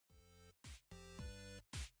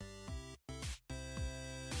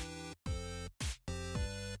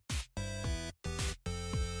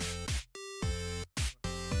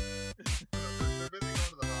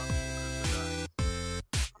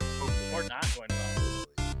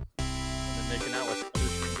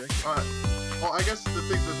Well, I guess the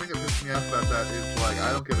thing that pisses me off about that is, like,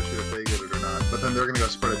 I don't give a shit if they get it or not, but then they're gonna go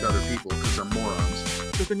spread it to other people because they're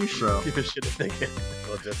morons. But then you should give a shit if they get it.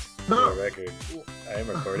 Well, just for the record, I am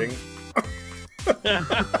recording.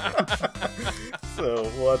 So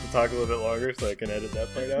we'll have to talk a little bit longer so I can edit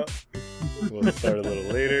that part out. We'll start a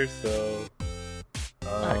little later, so...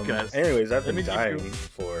 Alright, guys. Anyways, I've been dying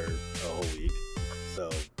for a whole week.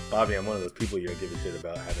 So, Bobby, I'm one of those people you don't give a shit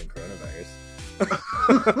about having coronavirus.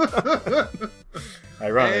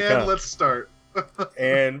 Ironic, and huh? let's start.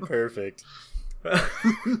 And perfect.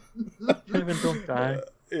 Kevin, don't die.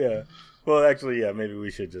 Yeah. Well, actually, yeah, maybe we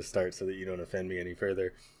should just start so that you don't offend me any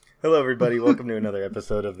further. Hello, everybody. Welcome to another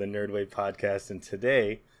episode of the NRDWave podcast. And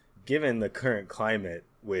today, given the current climate,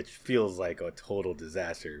 which feels like a total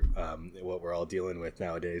disaster, what we're all dealing with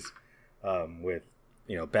nowadays, with,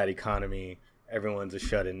 bad economy, everyone's a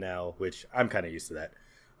shut-in now, which I'm kind of used to that.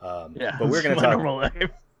 Yeah, but we're going to talk life.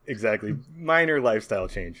 Exactly, minor lifestyle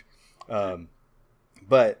change.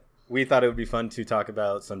 But we thought it would be fun to talk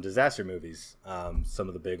about some disaster movies, some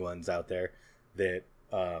of the big ones out there that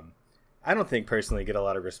I don't think personally get a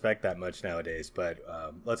lot of respect that much nowadays. But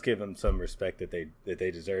let's give them some respect that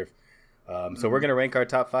they deserve. So we're going to rank our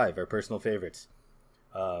top 5, our personal favorites.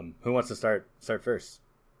 Who wants to start first?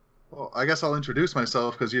 Well, I guess I'll introduce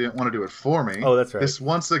myself because you didn't want to do it for me. Oh, that's right. This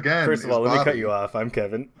once again. First of all, let Bobby. me cut you off. I'm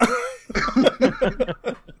Kevin.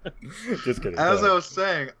 Just kidding. As I was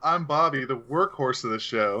saying, I'm Bobby, the workhorse of the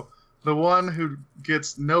show, the one who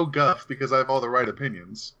gets no guff because I have all the right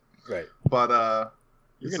opinions. Right. But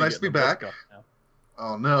it's nice to be back.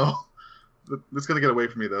 Oh no, it's gonna get away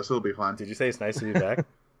from me though, so it'll be fine. Did you say it's nice to be back?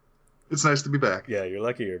 It's nice to be back. Yeah, you're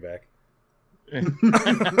lucky you're back.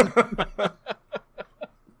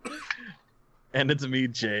 And it's me,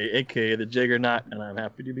 Jay, aka the Jaggernaut, and I'm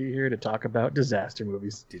happy to be here to talk about disaster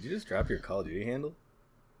movies. Did you just drop your Call of Duty handle?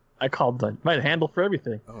 I called my handle for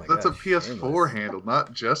everything. Oh my That's gosh, a PS4 handle,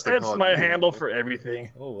 not just a It's Call of my Duty handle for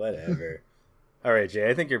everything. Oh, whatever. All right, Jay,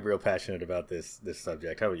 I think you're real passionate about this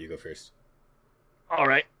subject. How about you go first? All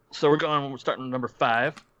right, so we're starting with number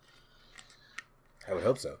 5. I would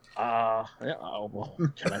hope so. Well,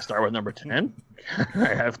 can I start with number 10?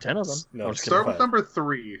 I have 10 of them. No, I'm just Start kidding. with number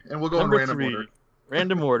 3, and we'll go Number in random 3, order.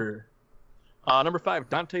 random order. Number 5,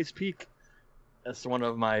 Dante's Peak. That's one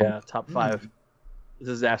of my top 5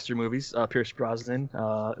 disaster movies. Pierce Brosnan,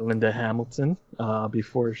 Linda Hamilton,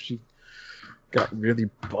 before she got really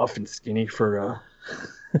buff and skinny for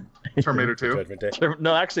Terminator 2. Judgment Day.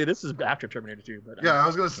 No, actually, this is after Terminator 2. But Yeah, I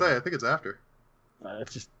was gonna say, I think it's after.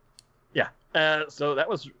 it's just, yeah. So that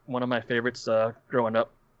was one of my favorites growing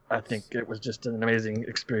up. I think it was just an amazing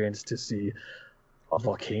experience to see a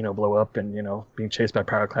volcano blow up and being chased by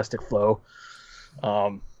pyroclastic flow.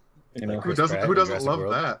 Who doesn't love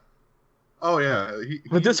that? Oh yeah,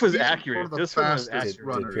 But this was he's accurate. One of the This one was fastest accurate.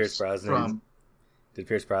 runners Did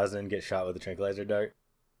Pierce Brosnan get shot with a tranquilizer dart?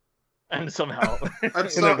 And somehow, At then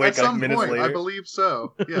some minutes point, later? I believe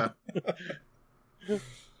so. Yeah.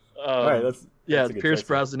 All right, that's a good Pierce choice.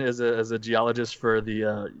 Brosnan is a geologist for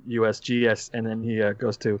the USGS, and then he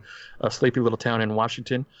goes to a sleepy little town in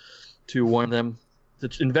Washington to warn them to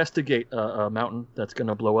investigate a mountain that's going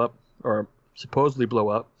to blow up or supposedly blow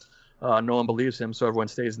up. No one believes him, so everyone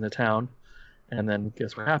stays in the town. And then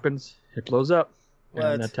guess what happens? It blows up,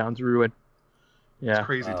 and the town's ruined. Yeah, It's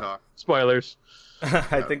crazy talk. spoilers.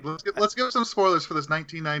 I think Let's give some spoilers for this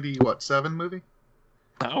 1997 movie.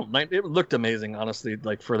 Oh, it looked amazing, honestly.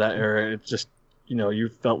 Like for that era, it just you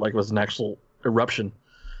felt like it was an actual eruption.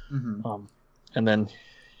 Mm-hmm. And then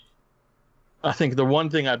I think the one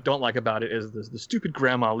thing I don't like about it is the stupid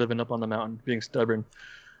grandma living up on the mountain, being stubborn,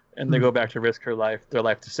 and they go back to risk their life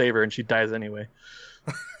to save her, and she dies anyway.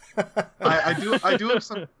 I do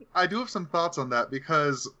have some thoughts on that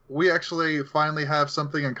because we actually finally have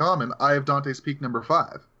something in common. I have Dante's Peak number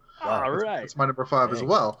 5. All right, It's my number 5 as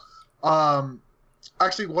well.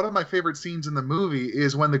 Actually, one of my favorite scenes in the movie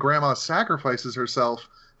is when the grandma sacrifices herself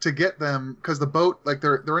to get them, because the boat, like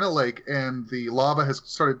they're in a lake and the lava has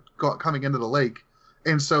started coming into the lake,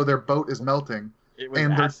 and so their boat is melting. It was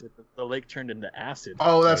and acid. The lake turned into acid.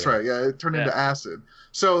 Oh, that's right. Yeah, it turned into acid.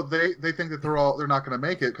 So they think that they're not going to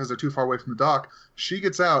make it because they're too far away from the dock. She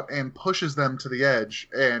gets out and pushes them to the edge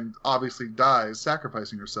and obviously dies,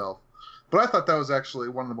 sacrificing herself. But I thought that was actually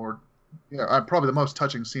one of the more, probably the most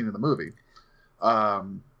touching scene in the movie.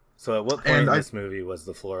 So at what point in this movie was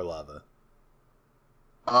the floor lava?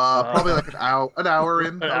 Probably like an hour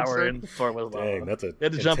in. An hour in before it was lava. Dang, that's a You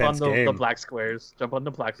had to jump on intense game. the black squares. Jump on the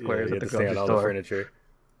black squares you at had the to stay grocery on all the store. furniture.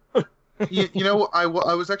 I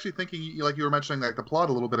was actually thinking, like you were mentioning, like the plot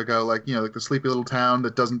a little bit ago, like like the sleepy little town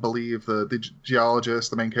that doesn't believe the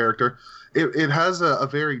geologist, the main character. It has a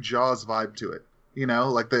very Jaws vibe to it.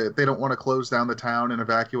 Like they don't want to close down the town and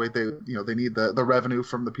evacuate. They need the revenue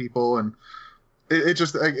from the people, and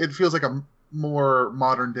it feels like a more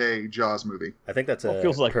modern day Jaws movie. I think that's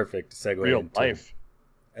feels like perfect segue real into life.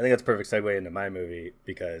 I think that's a perfect segue into my movie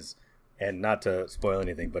because, and not to spoil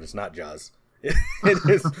anything, but it's not Jaws.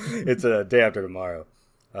 It's a Day After Tomorrow,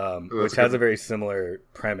 which has a very similar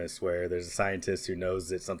premise where there's a scientist who knows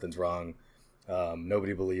that something's wrong.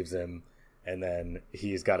 Nobody believes him, and then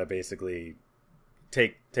he's got to basically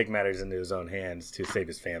take matters into his own hands to save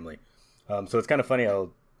his family. So it's kind of funny how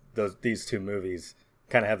these two movies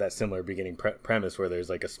kind of have that similar beginning premise where there's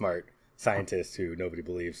like a smart scientist who nobody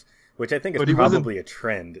believes, which I think is probably a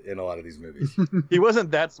trend in a lot of these movies. He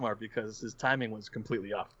wasn't that smart because his timing was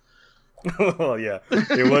completely off. Well, yeah,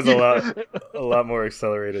 it was a lot more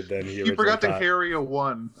accelerated than he originally forgot thought. to carry a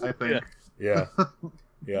 1, I think. Yeah.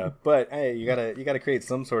 But hey, you gotta create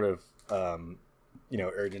some sort of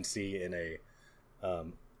urgency in a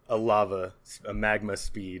magma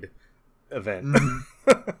speed event.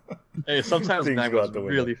 Hey, sometimes magma is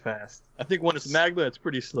really fast. I think when it's magma, it's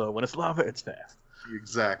pretty slow. When it's lava, it's fast.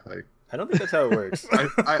 Exactly. I don't think that's how it works.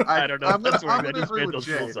 I don't know. I'm That's gonna where I just agree made with those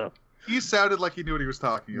Jay. rules up. He sounded like he knew what he was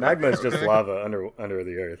talking about. Magma is just lava under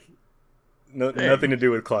the earth. Nothing to do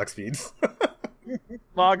with clock speeds.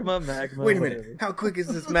 Magma. Wait a minute. How quick is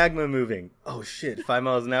this magma moving? Oh shit, 5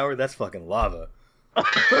 miles an hour? That's fucking lava.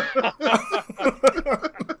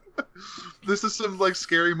 This is some like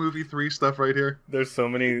Scary Movie 3 stuff right here. There's so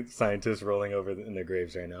many scientists rolling over in their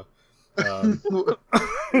graves right now. Why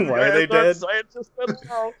are they dead?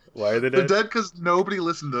 Why are they dead? They're dead because nobody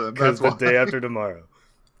listened to them. Because That's the why. Day After Tomorrow.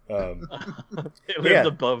 They lived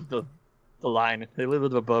above the line. They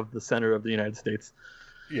lived above the center of the United States.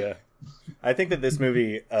 Yeah, I think that this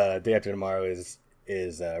movie, Day After Tomorrow,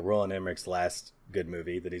 is Roland Emmerich's last good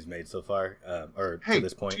movie that he's made so far, to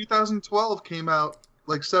this point. 2012 came out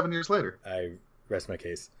like 7 years later. I rest my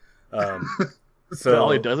case. So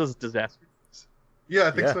all he does is disaster. Yeah,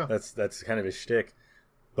 I think so. That's kind of his shtick,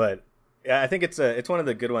 but yeah, I think it's one of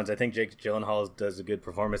the good ones. I think Jake Gyllenhaal does a good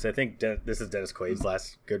performance. I think this is Dennis Quaid's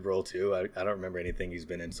last good role too. I don't remember anything he's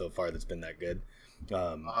been in so far that's been that good,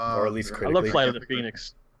 or at least critically. I love Flight of the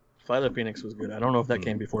Phoenix. Flight of the Phoenix was good. I don't know if that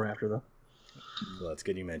came before or after though. Well, it's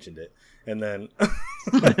good you mentioned it. And then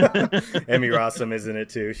Emmy Rossum is in it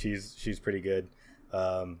too. She's pretty good.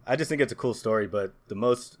 I just think it's a cool story, but the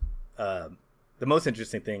most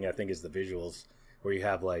interesting thing I think is the visuals, where you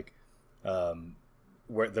have like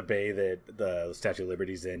where the bay that the Statue of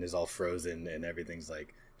Liberty's in is all frozen and everything's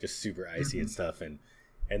like just super icy and stuff, and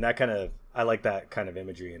that kind of, I like that kind of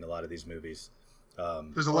imagery in a lot of these movies.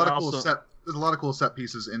 There's a lot of cool set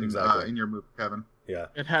pieces in your movie, Kevin. Yeah,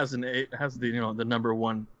 it has the number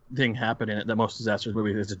one thing happen in it that most disaster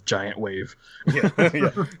movies is a giant wave. Yeah.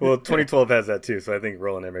 Well, 2012 has that too, so I think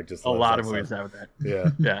Roland Emmerich just a lot of movies have that.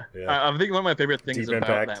 Yeah. I think one of my favorite things Deep about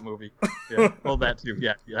Impact. that movie. Yeah, well, that too.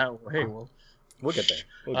 Yeah. Hey, well, we'll get there.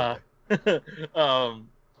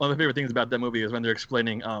 One of the favorite things about that movie is when they're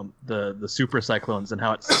explaining the super cyclones and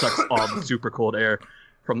how it sucks all the super cold air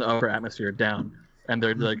from the upper atmosphere down, and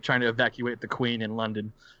they're like trying to evacuate the Queen in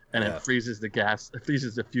London. And it freezes the gas, it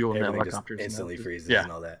freezes the fuel in the helicopters. Just instantly freezes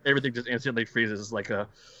and all that. Everything just instantly freezes, like a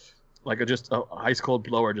just a ice cold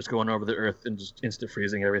blower just going over the earth and just instant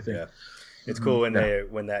freezing everything. Yeah, it's cool when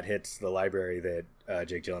that hits the library that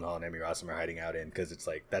Jake Gyllenhaal and Emmy Rossum are hiding out in, because it's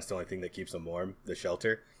like that's the only thing that keeps them warm, the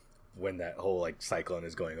shelter, when that whole like cyclone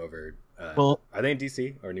is going over. Are they in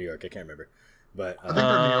DC or New York? I can't remember, but I think they're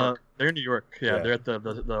in New York. They're in New York. Yeah, they're at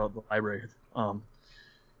the library.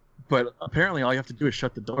 But apparently, all you have to do is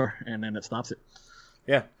shut the door, and then it stops it.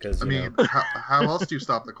 Yeah, because how else do you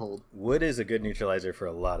stop the cold? Wood is a good neutralizer for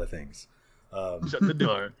a lot of things. Shut the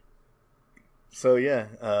door. So yeah,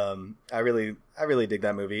 I really dig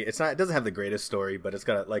that movie. It doesn't have the greatest story, but it's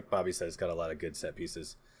got, like Bobby said, it's got a lot of good set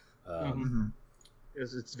pieces.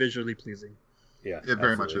 It's visually pleasing. Yeah, it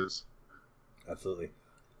very much is. Absolutely.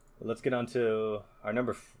 Well, let's get on to our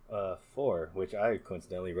number 4, which I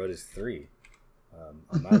coincidentally wrote as 3.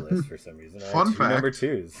 On my list for some reason. Fun fact. Number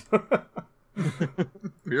 2s.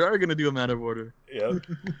 We are going to do them out of order. Yep.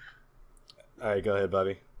 All right, go ahead,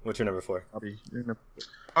 Bobby. What's your number 4? Bobby, your number 4.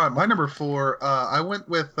 All right, my number 4. I went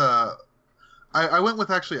with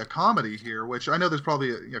actually a comedy here, which I know there's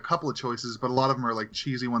probably a couple of choices, but a lot of them are like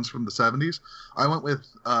cheesy ones from the 70s. I went with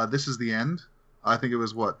This Is the End. I think it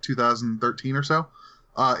was 2013 or so.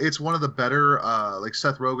 It's one of the better like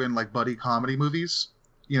Seth Rogen like buddy comedy movies.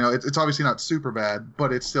 it's obviously not super bad,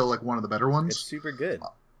 but it's still like one of the better ones. It's super good.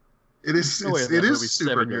 It is. No way it that is movie's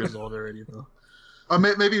super 7 good. years old already, though.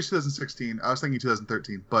 Maybe it's 2016. I was thinking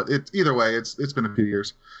 2013, but either way, it's been a few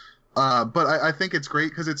years. But I think it's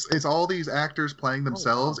great because it's all these actors playing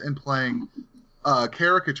themselves and playing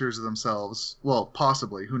caricatures of themselves. Well,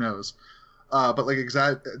 possibly, who knows? But like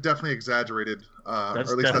definitely exaggerated. Or at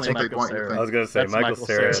least that's what they want you to think. I was gonna say that's Michael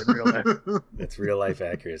Cera. in real life. It's real life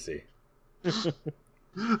accuracy.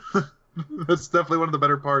 That's definitely one of the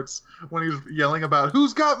better parts when he's yelling about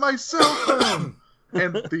who's got my cell phone,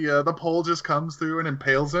 and the pole just comes through and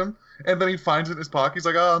impales him, and then he finds it in his pocket. He's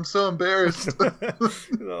like, "Oh, I'm so embarrassed."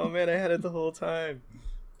 Oh man, I had it the whole time.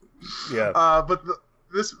 Yeah. But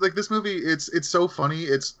this movie, it's so funny.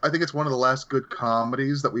 I think it's one of the last good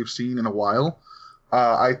comedies that we've seen in a while.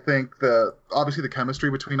 I think obviously the chemistry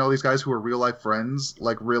between all these guys who are real life friends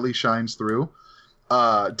like really shines through.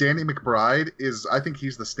 Danny McBride I think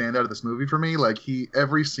he's the standout of this movie for me. Like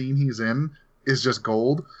every scene he's in is just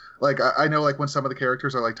gold. Like I know like when some of the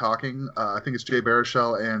characters are like talking, I think it's Jay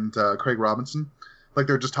Baruchel and Craig Robinson, like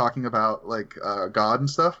they're just talking about like God and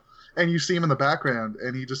stuff, and you see him in the background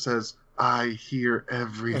and he just says, "I hear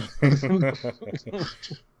everything,"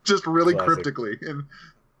 just really Classic. cryptically, and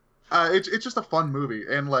it's just a fun movie,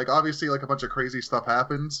 and like obviously like a bunch of crazy stuff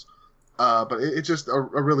happens, but it's just a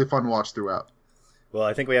really fun watch throughout. Well,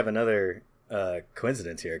 I think we have another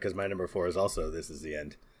coincidence here because my number 4 is also This Is the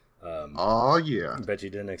End. Oh yeah! I bet you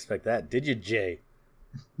didn't expect that, did you, Jay?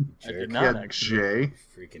 I did Yeah, not actually. Jay.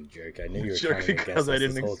 Freaking jerk! I knew you were Jerk counting because against I us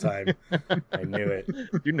didn't this whole time. I knew it.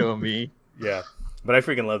 You know me. Yeah, but I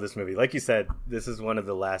freaking love this movie. Like you said, this is one of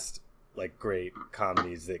the last like great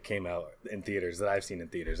comedies that came out in theaters that I've seen in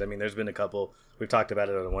theaters. I mean, there's been a couple. We've talked about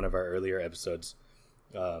it on one of our earlier episodes.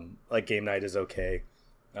 Like Game Night is okay.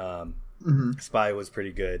 Spy was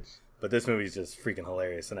pretty good, but this movie is just freaking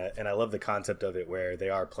hilarious, and I love the concept of it where they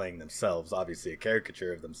are playing themselves, obviously a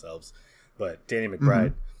caricature of themselves, but Danny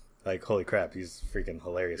McBride, like holy crap, he's freaking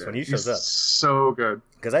hilarious when he shows up. So good.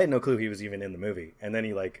 Because I had no clue he was even in the movie, and then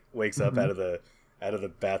he like wakes up out of the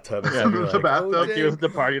bathtub and Yeah, stuff. You're the like, bathtub. oh, Like he was at the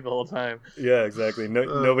party the whole time. yeah, exactly.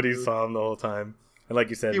 Nobody dude. saw him the whole time, and like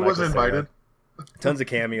you said, He Michael wasn't Cera, invited. Tons of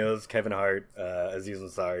cameos: Kevin Hart, Aziz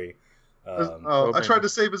Ansari, I tried to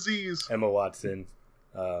save Aziz. Emma Watson.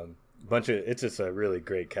 It's just a really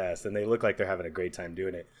great cast, and they look like they're having a great time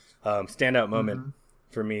doing it. Standout moment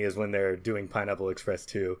for me is when they're doing Pineapple Express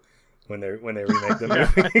 2, when they remake the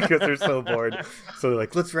movie because they're so bored. So they're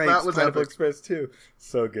like, let's write Pineapple epic. Express 2.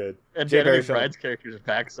 So good. And Jay Danny Baruchel. McBride's character is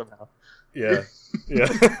back somehow. Yeah, yeah.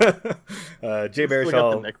 Jay Still got the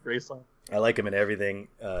Baruchel. neck brace on. I like him in everything.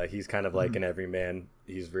 He's kind of like an everyman.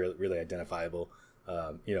 He's really identifiable.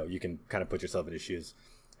 You can kind of put yourself in his shoes.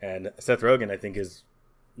 And Seth Rogen, I think, is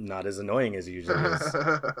not as annoying as he usually is.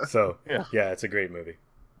 So, yeah, it's a great movie.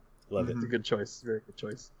 Love it. It's a good choice. Very good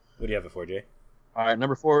choice. What do you have it for, Jay? All right,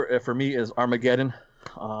 number 4 for me is Armageddon.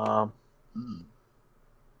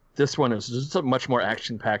 This one is just a much more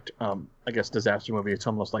action-packed, I guess, disaster movie. It's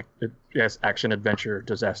almost like action, adventure,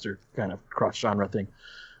 disaster kind of cross-genre thing.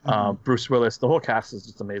 Bruce Willis, the whole cast is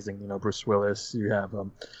just amazing. You know, Bruce Willis. You have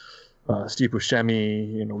Steve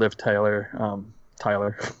Buscemi. Liv Tyler.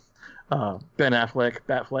 Ben Affleck.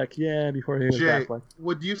 Batfleck. Yeah, before he was Jay, Batfleck.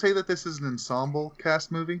 would you say that this is an ensemble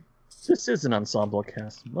cast movie? This is an ensemble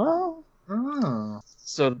cast. Well. Oh.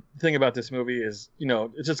 So the thing about this movie is,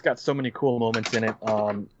 it's just got so many cool moments in it.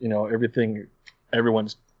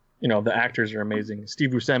 Everyone's, the actors are amazing.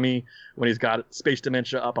 Steve Buscemi, when he's got space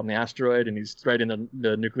dementia up on the asteroid and he's writing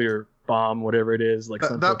the nuclear bomb, whatever it is, like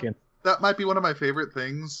that might be one of my favorite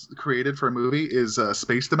things created for a movie is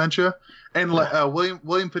space dementia. And William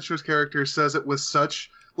Fichtner's character says it with such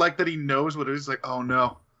like that he knows what it is. Like, oh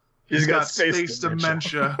no, he's got space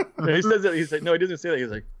dementia. He says it. He's like, no, he doesn't say that. He's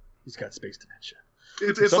like, he's got space dementia.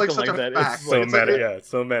 It's like such a fact. So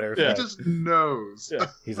matter of fact. He just knows. Yeah.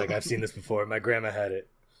 He's like, I've seen this before. My grandma had it.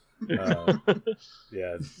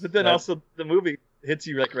 Yeah. But then also the movie hits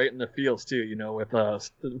you like right in the feels too, with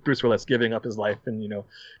Bruce Willis giving up his life and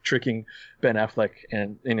tricking Ben Affleck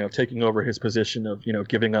and taking over his position of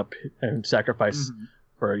giving up and sacrifice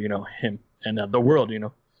for him and the world.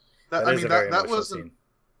 That wasn't.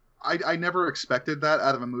 I never expected that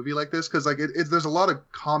out of a movie like this because there's a lot of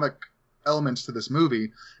comic elements to this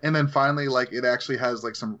movie, and then finally like it actually has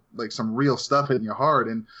some real stuff in your heart,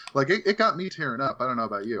 and like it got me tearing up. I don't know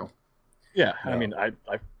about you. Yeah, no. I mean, I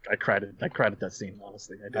cried at that scene.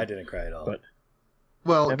 Honestly, I didn't cry at all.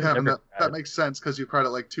 But Kevin, that makes sense because you cried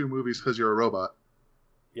at like 2 movies because you're a robot.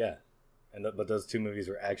 Yeah, but those 2 movies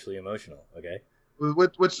were actually emotional. Okay,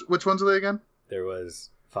 Which ones are they again? There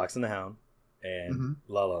was Fox and the Hound and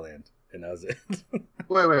La La Land, and that was it.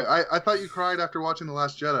 Wait. I thought you cried after watching The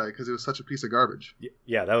Last Jedi because it was such a piece of garbage.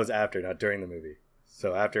 Yeah, that was after, not during the movie.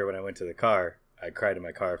 So after, when I went to the car, I cried in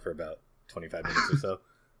my car for about 25 minutes or so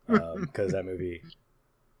because that movie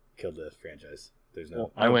killed the franchise. There's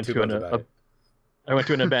no. I went to an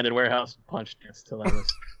abandoned warehouse and punched Dance till I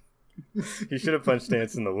was. You should have punched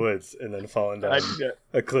Dance in the woods and then fallen down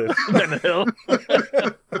a cliff down the hill.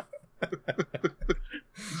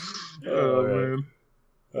 Oh man,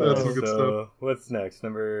 that's some good stuff. What's next?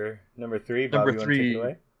 Number 3. Bobby, Number you 3. Want to take it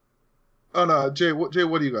away? Oh no, Jay. What do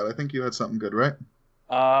you got? I think you had something good, right?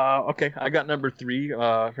 Okay, I got number 3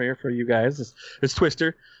 here for you guys. It's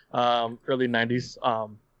Twister, early 90s.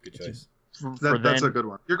 Good choice. That's a good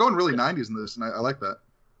one. You're going really 90s in this, and I like that.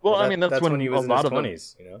 Well, I mean, that's when he was a lot in of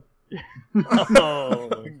his 20s, you know? Oh,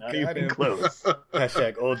 not even close.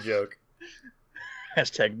 Hashtag old joke.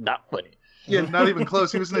 Hashtag not funny. Yeah, not even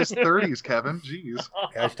close. He was in his 30s, Kevin. Jeez.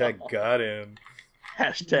 Hashtag got him.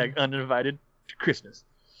 Hashtag uninvited to Christmas.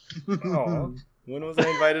 Oh, when was I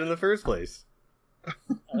invited in the first place?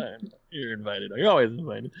 You're invited. You're always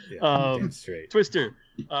invited. Yeah, damn straight. Twister.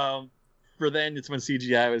 For then, it's when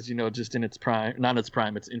CGI was, just in its prime. Not its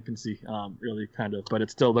prime, its infancy, really, kind of. But it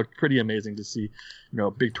still looked pretty amazing to see, a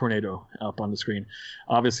big tornado up on the screen.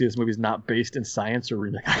 Obviously, this movie's not based in science or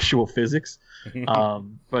like actual physics.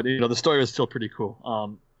 But, the story was still pretty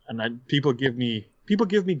cool. And people give me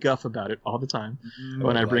guff about it all the time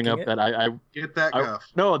when I bring up that I get that guff.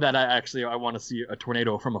 No, that I want to see a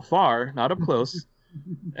tornado from afar, not up close.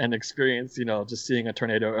 And experience, just seeing a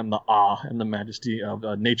tornado and the awe and the majesty of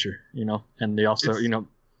nature, and they also,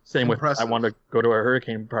 same with, I want to go to a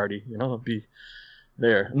hurricane party, be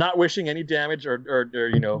there, not wishing any damage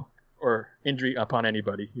or injury upon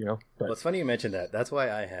anybody, But well, it's funny you mentioned that. That's why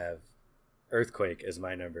I have Earthquake as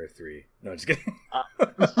my number 3. No, I'm just kidding. I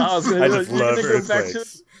just love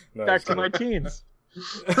earthquakes. Back to my teens.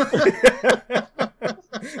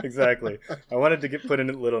 Exactly. I wanted to put a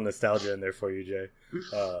little nostalgia in there for you, Jay.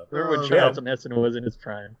 Remember when Charlton Heston was in his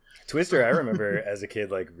prime? Twister, I remember as a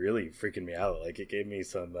kid, like really freaking me out. Like it gave me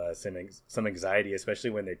some anxiety,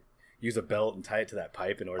 especially when they use a belt and tie it to that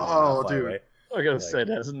pipe in order to not fly away. I gotta say,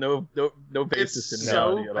 that has no basis in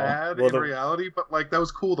reality at all. It's so bad in reality, but that was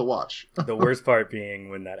cool to watch. The worst part being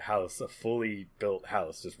when that house, a fully built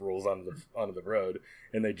house, just rolls onto the road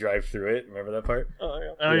and they drive through it. Remember that part?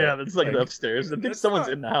 Oh yeah, that's like upstairs. I think someone's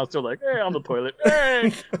in the house. They're like, "Hey, on the toilet."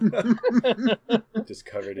 Hey! Just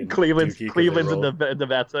covered in Cleveland's in the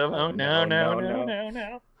bathtub. Oh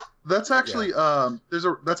no. That's actually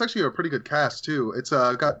that's actually a pretty good cast too. It's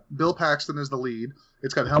got Bill Paxton as the lead.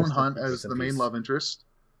 It's got Helen Hunt as the main love interest.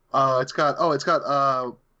 It's got what's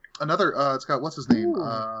his name?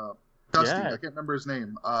 Dusty. I can't remember his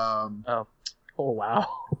name. Oh wow,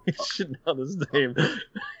 you should know this name.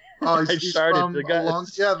 Oh, he's from the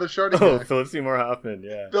Sharding guy. Oh, Philip Seymour Hoffman.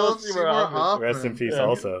 Yeah, Philip Seymour Hoffman. Rest in peace. Yeah.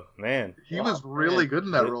 Also, man, he was really good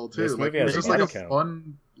in that role too. This movie was just like a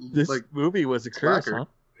fun. This movie was a curse, huh?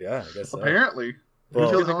 Yeah, I guess so. Apparently, well,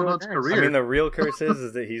 he killed Helen Hunt's career. I mean, the real curse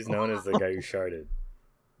is that he's known as the guy who sharded.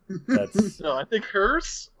 That's no, I think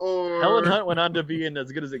curse or Helen Hunt went on to be in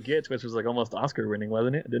As Good as It Gets, which was like almost Oscar winning,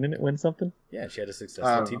 wasn't it? Didn't it win something? Yeah, she had a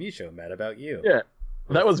successful TV show, Mad About You. Yeah,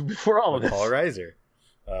 that was before all of this. Paul Reiser.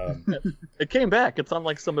 It came back. It's on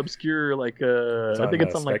like some obscure I think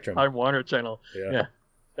it's on Spectrum. like Time Warner channel. Yeah.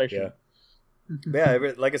 Yeah,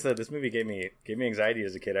 like I said, this movie gave me anxiety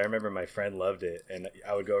as a kid. I remember my friend loved it, and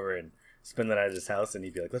I would go over and spend the night at his house, and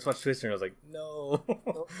he'd be like, "Let's watch Twister," and I was like, "No,"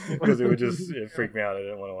 because it freaked me out. I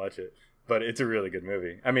didn't want to watch it, but it's a really good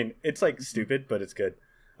movie. I mean, it's like stupid, but it's good.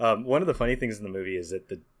 One of the funny things in the movie is that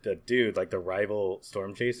the dude, like the rival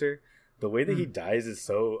storm chaser, the way that he dies is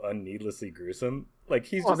so unneedlessly gruesome. Like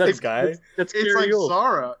he's just this guy. It's like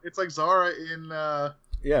Zara. It's like Zara in.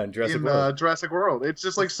 In Jurassic World. It's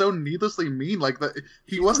just like so needlessly mean. Like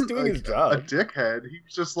he wasn't doing like his job. A dickhead. He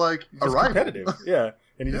was just like a rival. Competitive. Yeah,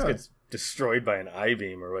 and he just gets destroyed by an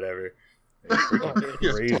I-beam or whatever.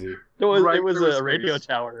 Crazy. It was a radio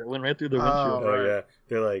tower. It went right through the windshield. Oh yeah,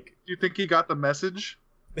 they're like. Do you think he got the message?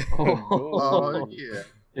 Yeah.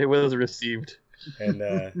 It was received. And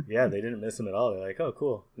they didn't miss him at all. They're like, oh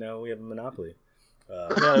cool, now we have a monopoly.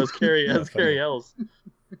 It was Carrie Ells.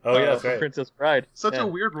 Oh yeah, that's right. Princess Bride. Such a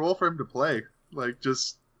weird role for him to play. Like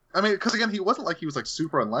because again, he wasn't like he was like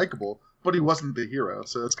super unlikable, but he wasn't the hero.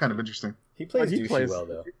 So that's kind of interesting. He plays douchey well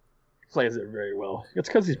though. He plays it very well. It's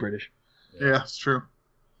because he's British. Yeah, it's true.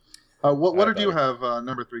 What did you have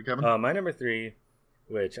number 3, Kevin? My number 3,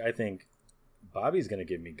 which I think Bobby's going to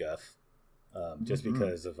give me guff, just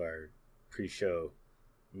because of our pre-show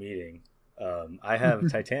meeting. I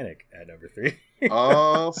have Titanic at number 3.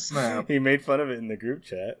 Oh snap! He made fun of it in the group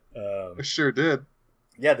chat. I sure did.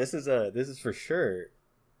 Yeah, this is for sure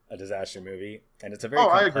a disaster movie, and it's a very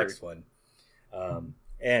complex one.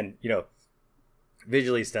 And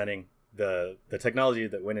visually stunning. The technology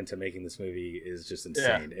that went into making this movie is just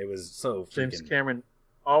insane. Yeah. It was so freaking... James Cameron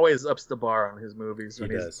always ups the bar on his movies. He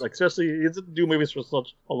does. Like, especially he doesn't do movies for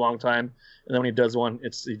such a long time, and then when he does one,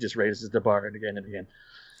 he just raises the bar again and again.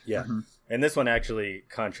 Yeah, and this one actually,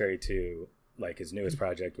 contrary to like his newest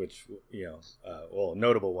project, which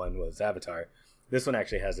notable one was Avatar. This one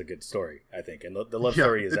actually has a good story, I think, and the love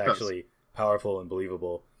story is actually powerful and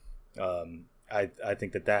believable. I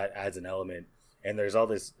think that adds an element. And there's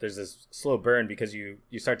this slow burn because you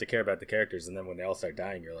start to care about the characters, and then when they all start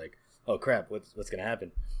dying, you're like, oh crap, what's gonna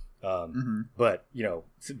happen? But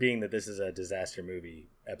being that this is a disaster movie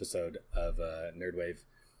episode of NRDWave,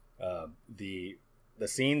 the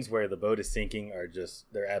scenes where the boat is sinking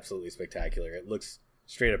they're absolutely spectacular. It looks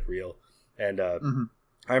straight up real. And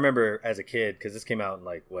I remember as a kid, because this came out in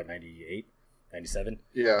like 98, 97?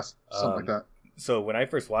 Yeah, something like that. So when I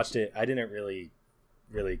first watched it, I didn't really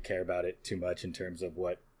care about it too much in terms of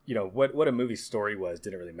what a movie story was.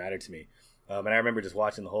 Didn't really matter to me. And I remember just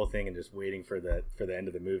watching the whole thing and just waiting for the end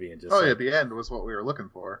of the movie, and just the end was what we were looking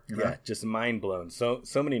for. Yeah, just mind blown. So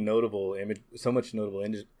many notable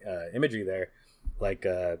imagery there, like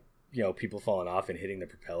people falling off and hitting the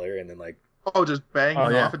propeller, and then like just banging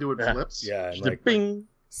off and doing flips. Yeah, and just like bing,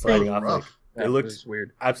 sliding bing, off. Like, it looks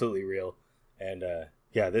weird, absolutely real. And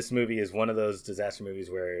this movie is one of those disaster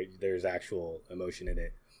movies where there's actual emotion in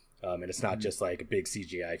it, and it's not just like a big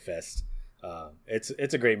CGI fest.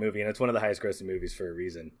 It's a great movie, and it's one of the highest grossing movies for a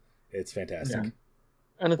reason. It's fantastic. Yeah.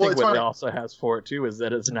 And I think what it also has for it too is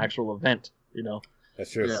that it's an actual event.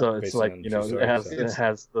 That's true. Yeah. So it's like it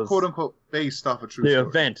has those quote unquote based off a true story.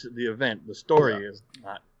 The event, the story is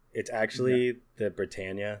not. It's actually the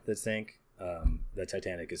Britannia that sank. The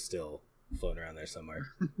Titanic is still floating around there somewhere.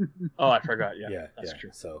 Oh, I forgot. Yeah, that's true.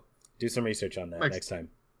 So do some research on that next time.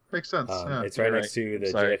 Makes sense. It's right next to the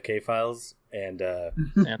JFK files, and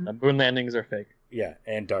and the moon landings are fake. Yeah,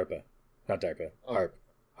 and DARPA, not DARPA. HARP.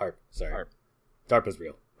 Sorry, HARP. DARPA's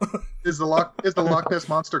real. Is the Loch Ness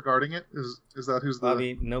monster guarding it? Is that who's the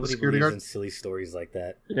Bobby? Nobody security believes guard? in silly stories like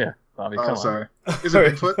that. Yeah, Bobby. Oh, come sorry. on. Is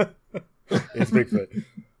it Bigfoot? It's Bigfoot.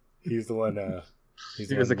 He's the one.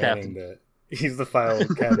 He was the captain. He's the file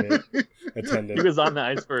cabinet attendant. He was on the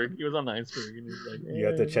iceberg. And he was like, you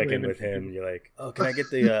have to check in with him. You're like, oh, can I get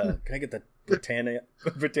the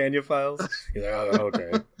Britannia files? He's like, oh,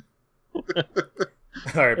 okay.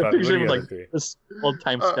 All right, Bobby. Usually like this old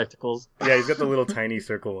time spectacles. Yeah, he's got the little tiny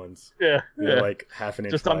circle ones. Yeah, like half an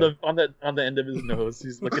inch. Just on the end of his nose,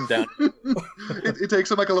 he's looking down. It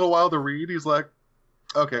takes him like a little while to read. He's like,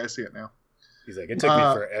 okay, I see it now. He's like, it took me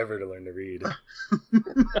forever to learn to read.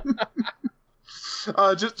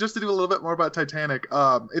 Just to do a little bit more about Titanic.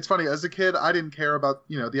 It's funny. As a kid, I didn't care about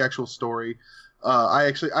the actual story. I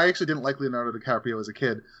actually didn't like Leonardo DiCaprio as a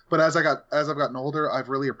kid, but as I've gotten older, I've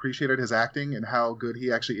really appreciated his acting and how good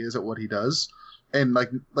he actually is at what he does. And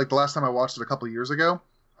like the last time I watched it a couple of years ago,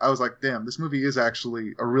 I was like, damn, this movie is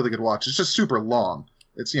actually a really good watch. It's just super long.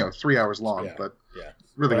 It's 3 hours long, but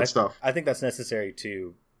really good stuff. I think that's necessary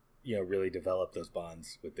to really develop those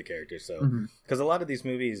bonds with the characters. So because a lot of these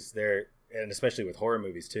movies, and especially with horror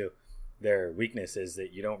movies too, their weakness is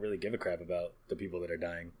that you don't really give a crap about the people that are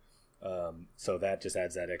dying. So that just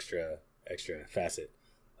adds that extra facet.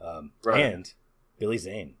 And Billy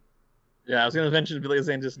Zane. Yeah, I was going to mention Billy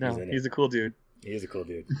Zane just now. He's a cool dude. He is a cool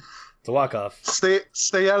dude. It's a walk off.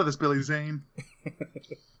 Stay out of this, Billy Zane.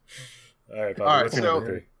 All right, Bobby, what's your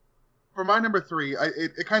number 3? For my number 3,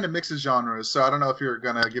 it kind of mixes genres, so I don't know if you're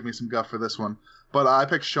gonna give me some guff for this one, but I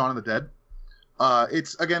picked Shaun of the Dead.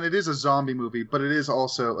 It is a zombie movie, but it is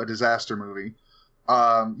also a disaster movie.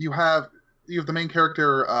 You have the main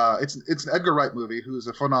character. It's an Edgar Wright movie, who's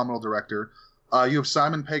a phenomenal director. You have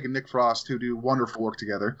Simon Pegg and Nick Frost, who do wonderful work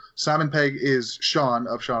together. Simon Pegg is Shaun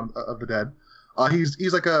of the Dead.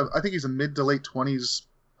 He's like I think he's a mid to late 20s.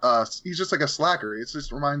 He's just like a slacker. It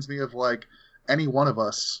just reminds me of like any one of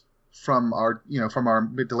us from our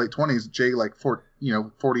mid to late 20s. Jay, like 40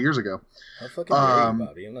 years ago. How fucking dare you,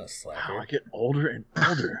 Bobby? I'm not a slacker. Wow, I get older and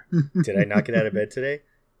older. Did I not get out of bed today?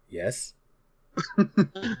 Yes.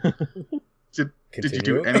 Did you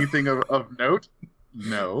do anything of note?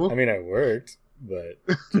 No. I mean, I worked, but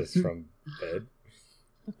just from bed.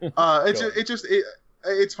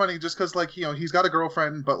 It's funny just because like he's got a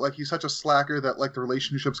girlfriend, but like he's such a slacker that like the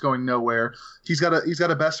relationship's going nowhere. He's got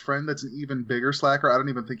a best friend that's an even bigger slacker. I don't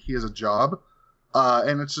even think he has a job,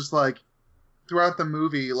 and it's just like throughout the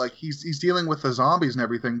movie, like he's dealing with the zombies and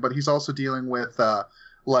everything, but he's also dealing with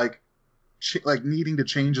like like needing to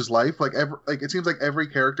change his life. Like it seems like every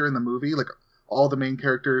character in the movie, like all the main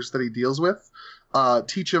characters that he deals with,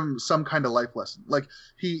 teach him some kind of life lesson. Like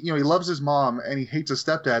he loves his mom and he hates his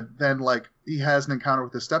stepdad. Then like he has an encounter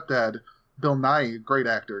with his stepdad, Bill Nighy, great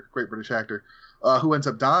actor, great British actor, who ends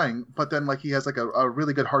up dying. But then like he has like a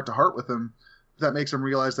really good heart to heart with him that makes him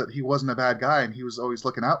realize that he wasn't a bad guy and he was always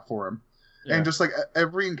looking out for him. Yeah. And just like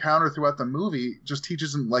every encounter throughout the movie just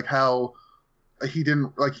teaches him like how he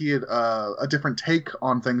had a different take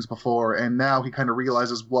on things before, and now he kind of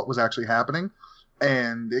realizes what was actually happening,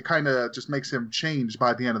 and it kind of just makes him change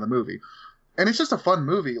by the end of the movie. And it's just a fun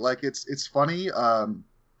movie. Like it's funny.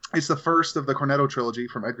 It's the first of the Cornetto trilogy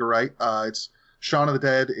from Edgar Wright. It's Shaun of the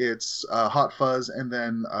Dead, it's Hot Fuzz, and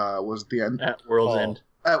then was the end at World's End.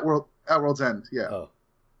 At World's End, yeah. Oh.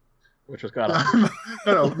 Which was god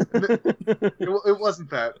no, it wasn't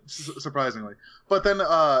that, surprisingly. But then,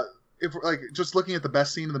 if like just looking at the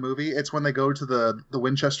best scene of the movie, it's when they go to the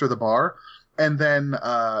Winchester, the bar, and then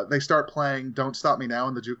they start playing "Don't Stop Me Now"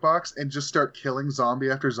 in the jukebox and just start killing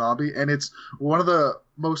zombie after zombie, and it's one of the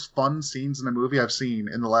most fun scenes in the movie I've seen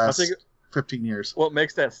in the last 15 years. What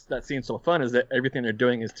makes that scene so fun is that everything they're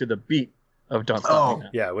doing is to the beat of "Don't Stop Me Now."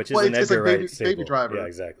 Yeah, which is an Edgar Wright staple. Baby Driver. Yeah,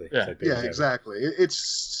 exactly. Yeah, exactly. It's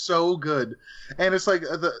so good, and it's like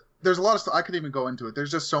there's a lot of stuff I could even go into it.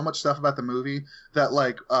 There's just so much stuff about the movie that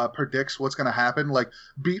like predicts what's going to happen, like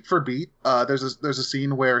beat for beat. There's a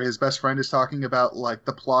scene where his best friend is talking about like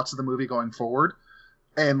the plots of the movie going forward,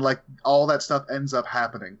 and like all that stuff ends up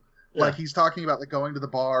happening. Yeah. Like he's talking about like going to the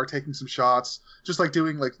bar, taking some shots, just like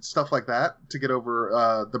doing like stuff like that to get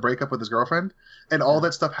over the breakup with his girlfriend, and all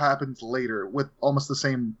that stuff happens later with almost the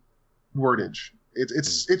same wordage.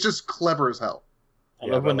 It's just clever as hell. I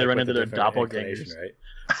love when they run into their doppelgangers, right?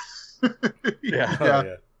 Yeah.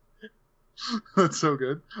 Yeah. That's so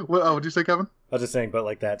good. What did you say, Kevin? I was just saying, but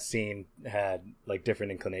like that scene had like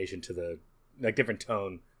different inclination to the like different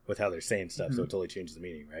tone with how they're saying stuff, so it totally changes the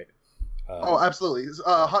meaning, right? Absolutely.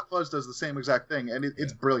 Hot Fuzz does the same exact thing, and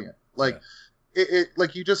it's brilliant. Like it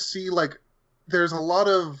like you just see like there's a lot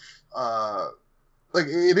of like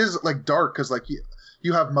it is like dark because like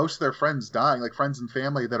you have most of their friends dying, like friends and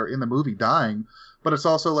family that are in the movie dying, but it's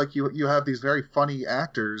also like you have these very funny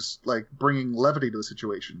actors like bringing levity to the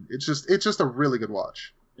situation. It's just a really good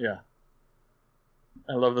watch. Yeah.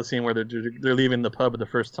 I love the scene where they're leaving the pub the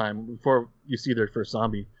first time before you see their first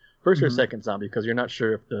zombie, or second zombie, because you're not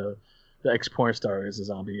sure if the ex-porn star is a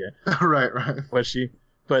zombie yet. Right. Was she?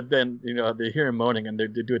 But then, they hear him moaning, and they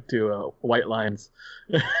do it to White Lines.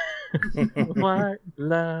 White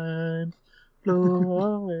lines blow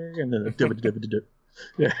away. And then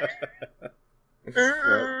yeah.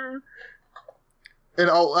 And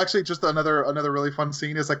actually, just another really fun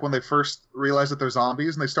scene is like when they first realize that they're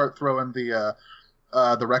zombies, and they start throwing the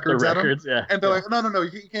records at them. Yeah. And they're like, no,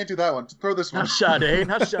 you can't do that one. Throw this one.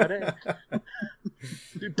 Not Sade.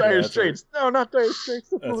 Do Dire Straits. No, not Dire Straits.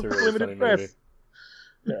 That's a really limited funny press. Movie.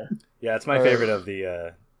 Yeah, it's my favorite of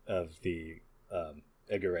the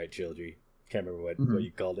Edgar Wright trilogy. Can't remember what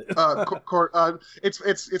you called it.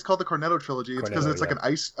 It's called the Cornetto trilogy. It's because it's like an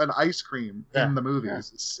ice cream in the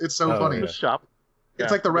movies. It's so funny. The shop.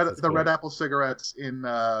 It's like the red apple cigarettes in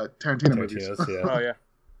Tarantino movies. Yeah. Oh yeah.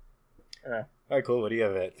 All right, cool. What do you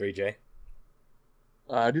have at 3J?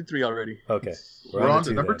 I did 3 already. Okay, we're on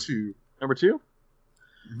to number 2. Number 2.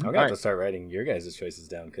 I'm gonna have to start writing your guys' choices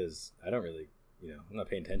down because I don't really, I'm not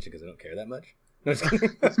paying attention because I don't care that much. I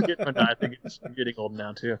think it's getting old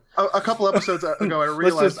now too. A couple episodes ago, I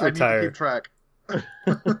realized I need to keep track.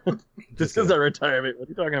 This is a retirement. What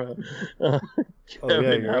are you talking about? Yeah,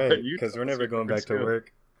 you're right. Because we're never going back to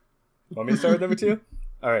work. Want me to start with number 2?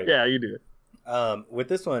 All right. Yeah, you do it. With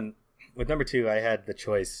this one, with number 2, I had the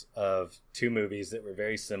choice of 2 movies that were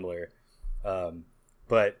very similar,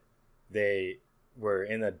 but they were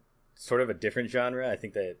in a sort of a different genre. I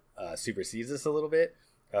think that supersedes this a little bit,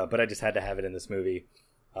 but I just had to have it in this movie.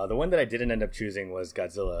 The one that I didn't end up choosing was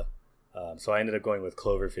Godzilla, so I ended up going with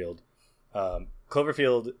Cloverfield.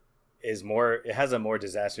 Cloverfield it has a more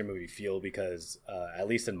disaster movie feel because at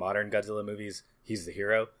least in modern Godzilla movies, he's the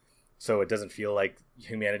hero, so it doesn't feel like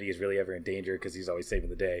humanity is really ever in danger because he's always saving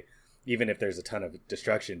the day, even if there's a ton of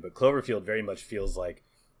destruction. But Cloverfield very much feels like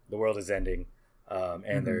the world is ending,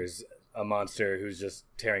 and there's a monster who's just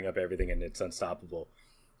tearing up everything and it's unstoppable.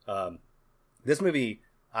 This movie,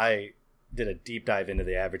 I did a deep dive into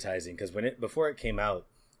the advertising because before it came out,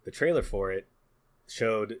 the trailer for it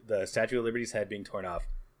showed the Statue of Liberty's head being torn off,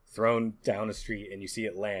 thrown down a street, and you see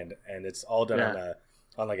it land, and it's all done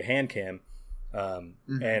on like a hand cam.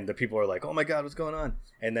 And the people were like, "Oh my god, what's going on?"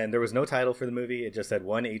 And then there was no title for the movie. It just said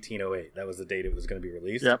 1/1808. That was the date it was going to be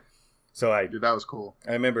released. Yep. So Dude, that was cool.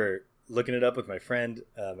 I remember looking it up with my friend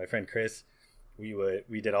Chris.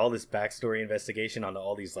 We did all this backstory investigation on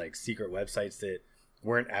all these like secret websites that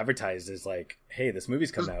weren't advertised as like, "Hey, this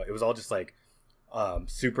movie's coming out." It was all just like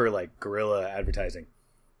super like guerrilla advertising.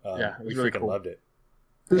 We really freaking cool. loved it.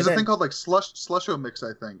 There's a thing called like Slusho Mix,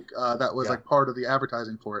 I think, that was like part of the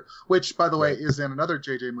advertising for it. Which, by the way, is in another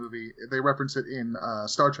JJ movie. They reference it in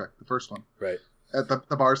Star Trek, the first one, right? At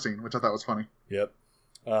the bar scene, which I thought was funny. Yep.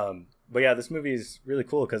 But yeah, this movie is really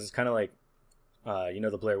cool because it's kind of like,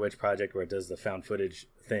 the Blair Witch Project where it does the found footage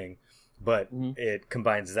thing, but it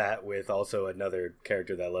combines that with also another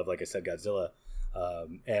character that I love, like I said, Godzilla,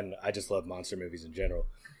 and I just love monster movies in general.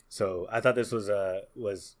 So I thought this was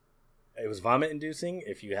vomit inducing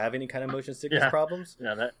if you have any kind of motion sickness problems.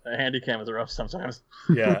 Yeah, that handy cam is rough sometimes.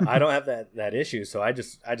 Yeah, I don't have that issue, so I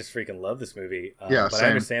just freaking love this movie. But same. I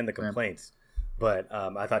understand the complaints. But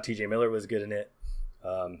I thought T.J. Miller was good in it.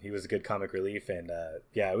 He was a good comic relief, and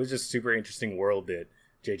it was just super interesting world that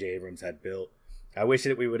J.J. Abrams had built. I wish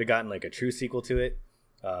that we would have gotten like a true sequel to it.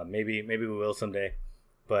 Maybe we will someday.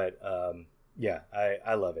 But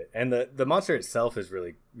I love it, and the monster itself is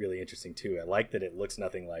really really interesting too. I like that it looks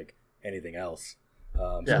nothing like anything else.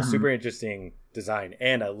 So super interesting design,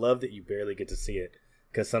 and I love that you barely get to see it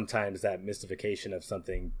because sometimes that mystification of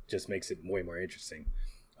something just makes it way more interesting.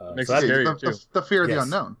 Makes it scary too. The fear of the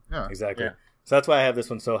unknown. Yeah, exactly. Yeah. So that's why I have this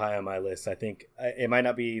one so high on my list. I think it might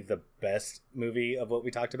not be the best movie of what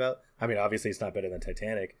we talked about. I mean, obviously it's not better than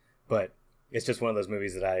Titanic, but it's just one of those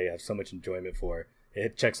movies that I have so much enjoyment for.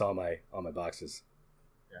 It checks all my boxes.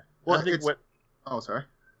 Yeah. Well, sorry.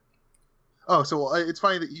 Oh, so it's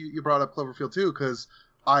funny that you brought up Cloverfield too, because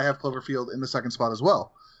I have Cloverfield in the second spot as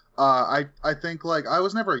well. I think like I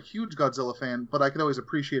was never a huge Godzilla fan, but I could always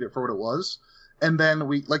appreciate it for what it was. And then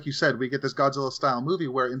we, like you said, we get this Godzilla style movie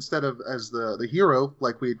where instead of as the hero,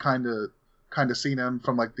 like we had kind of seen him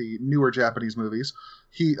from like the newer Japanese movies,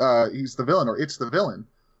 he's the villain, or it's the villain,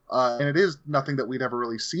 and it is nothing that we'd ever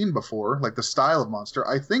really seen before, like the style of monster.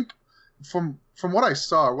 I think from what I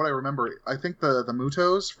saw, or what I remember, I think the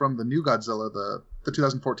Mutos from the new Godzilla, the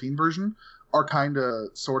 2014 version, are kind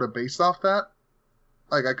of sort of based off that.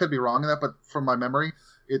 Like I could be wrong in that, but from my memory,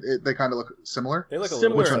 they kind of look similar. They look a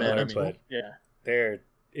similar little bit in similar, anime. but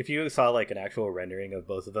if you saw like an actual rendering of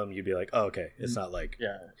both of them, you'd be like, oh, okay, it's not like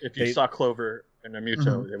if you saw Clover and a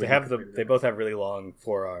Muto, they both have really long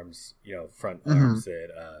forearms, front arms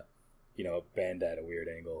that bend at a weird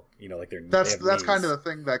angle, like they're that's kind of the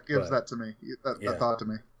thing that gives that to me, that thought to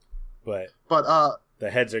me. But the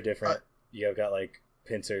heads are different. You've got like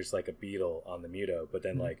pincers like a beetle on the Muto, but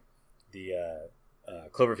then like the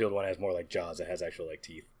Cloverfield one has more like jaws. It has actual like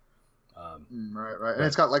teeth. Right, and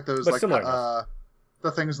it's got like those like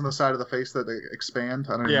the things on the side of the face that they expand.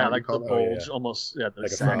 I don't know. Like the bulge, almost. Yeah, the like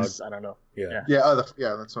sags. I don't know.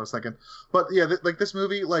 That's what I was thinking. But yeah, like this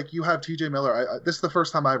movie, like you have T.J. Miller. This is the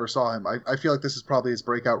first time I ever saw him. I feel like this is probably his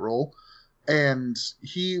breakout role, and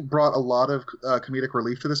he brought a lot of comedic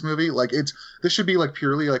relief to this movie. Like this should be like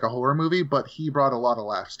purely like a horror movie, but he brought a lot of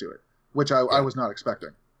laughs to it, which I was not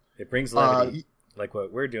expecting. It brings levity, like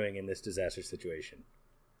what we're doing in this disaster situation.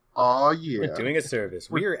 Oh yeah, we're doing a service.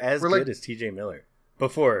 We are as good as T.J. Miller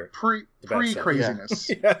before pre craziness.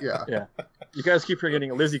 Yeah. You guys keep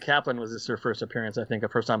forgetting Lizzie Kaplan was her first appearance. I think the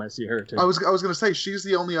first time I see her too. I was gonna say she's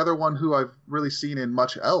the only other one who I've really seen in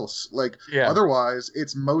much else. Like otherwise,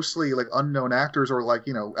 it's mostly like unknown actors or like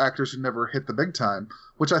actors who never hit the big time,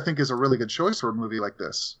 which I think is a really good choice for a movie like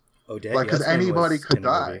this. Odette, like because anybody could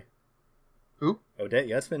die. Who? Odette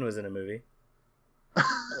Yesman was in a movie.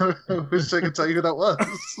 I wish I could tell you who that was.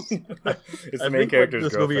 It's the main character's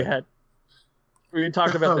this girlfriend. Movie had. We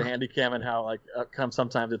talked about the handycam and how like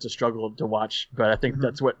sometimes it's a struggle to watch, but I think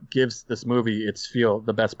that's what gives this movie its feel.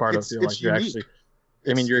 The best part of feeling like you're actually.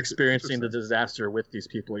 You're experiencing the disaster with these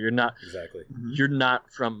people. You're not exactly. You're not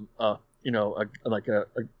from a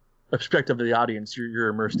perspective of the audience. You're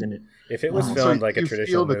immersed in it. If it was filmed like a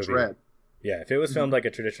traditional movie, dread. If it was filmed like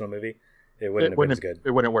a traditional movie, it wouldn't have been as good.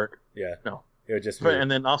 It wouldn't work. Yeah, no. It would just. And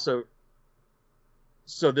then also,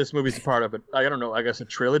 so this movie's a part of it. I don't know. I guess a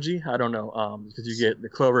trilogy. I don't know. Because you get the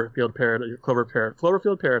Cloverfield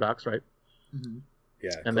Paradox, right? Mm-hmm.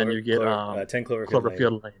 Yeah. And then you get 10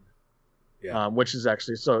 Cloverfield Lane. Yeah. Which is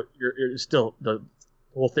actually you're still the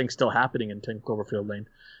whole thing's still happening in 10 Cloverfield Lane,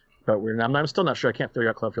 but I'm still not sure. I can't figure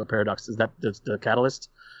out Cloverfield Paradox. Is that the catalyst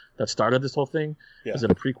that started this whole thing? Yeah. Is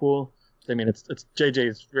it a prequel? I mean, it's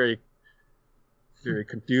JJ's very very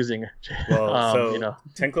confusing. Well, so you know,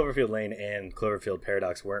 10 Cloverfield Lane and Cloverfield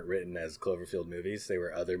Paradox weren't written as Cloverfield movies. They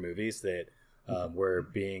were other movies that were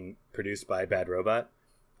being produced by Bad Robot,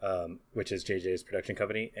 which is JJ's production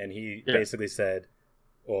company. And he basically said,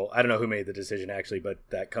 well, I don't know who made the decision actually, but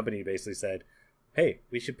that company basically said, hey,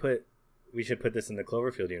 we should put this in the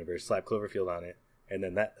Cloverfield universe, slap Cloverfield on it, and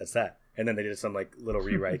then that's that. And then they did some like little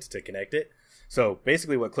rewrites to connect it. So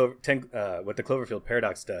basically what the Cloverfield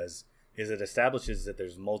Paradox does is it establishes that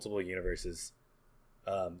there's multiple universes,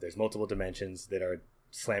 there's multiple dimensions that are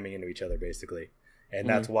slamming into each other basically. And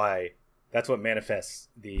that's what manifests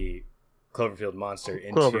the Cloverfield monster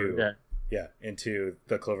into into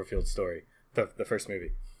the Cloverfield story, the first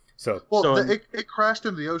movie. So it crashed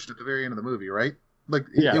into the ocean at the very end of the movie, right? Like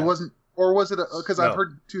it wasn't, or was it? Because I've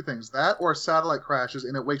heard two things: that or a satellite crashes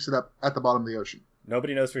and it wakes it up at the bottom of the ocean.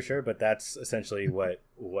 Nobody knows for sure, but that's essentially what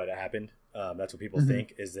happened. That's what people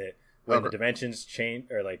think, is that when the dimensions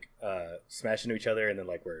change or like smash into each other, and then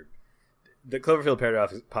like the Cloverfield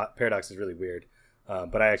paradox is really weird,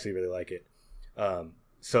 but I actually really like it.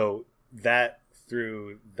 So that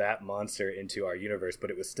threw that monster into our universe,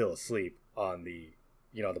 but it was still asleep on the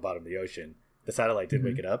the bottom of the ocean. The satellite did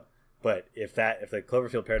wake it up, but if the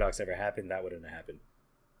Cloverfield paradox ever happened, that wouldn't have happened.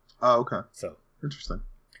 Oh, okay. So interesting.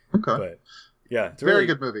 Okay, but yeah, it's very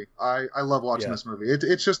good movie. I love watching this movie.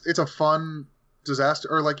 It's a fun disaster,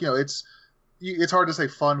 or like it's hard to say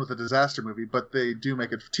fun with a disaster movie, but they do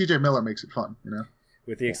make it. T.J. Miller makes it fun,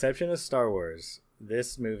 With the exception of Star Wars,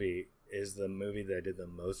 this movie is the movie that I did the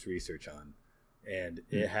most research on, and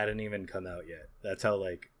it hadn't even come out yet. That's how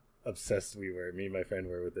like obsessed me and my friend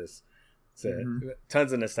were with this. So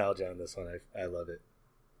tons of nostalgia on this one. I love it.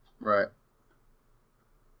 Right.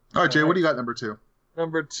 All right, Jay, what do you got number 2?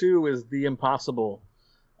 Number 2 is The Impossible,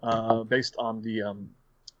 based on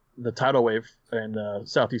the tidal wave in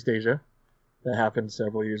Southeast Asia that happened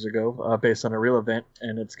several years ago, based on a real event,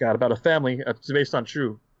 and it's got about a family. It's based on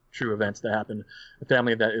true events that happened. A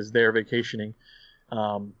family that is there vacationing,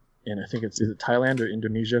 and I think is it Thailand or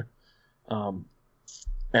Indonesia, and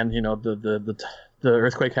the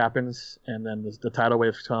earthquake happens, and then the tidal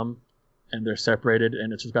waves come, and they're separated,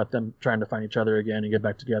 and it's just about them trying to find each other again and get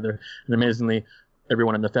back together. And amazingly,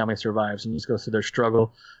 everyone in the family survives and just goes through their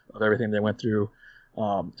struggle of everything they went through,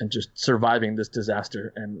 and just surviving this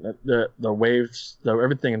disaster. And the waves,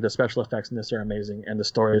 everything, and the special effects in this are amazing, and the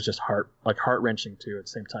story is just heart-wrenching too at the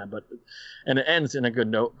same time. And it ends in a good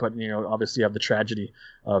note, but obviously you have the tragedy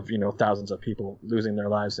of thousands of people losing their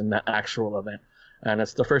lives in that actual event. And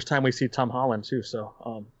it's the first time we see Tom Holland too. So.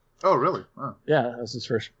 Oh really? Wow. Yeah, that's his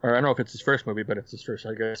first. Or I don't know if it's his first movie, but it's his first.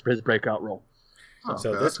 I guess his breakout role.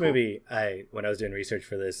 So this movie, when I was doing research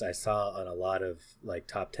for this, I saw on a lot of like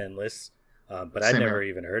top 10 lists, but I'd never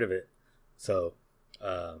even heard of it. So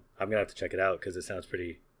I'm gonna have to check it out because it sounds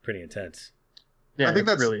pretty intense. Yeah, I think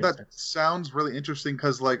that sounds really interesting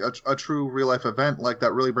because like a true real life event like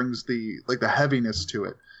that really brings the heaviness to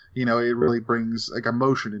it. It really brings like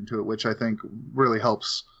emotion into it, which I think really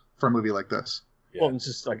helps for a movie like this. Yeah. Well,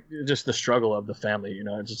 it's just the struggle of the family,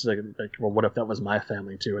 It's just like, well, what if that was my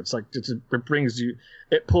family too? It's like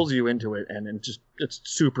it pulls you into it, and it's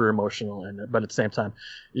super emotional, but at the same time,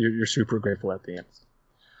 you're super grateful at the end.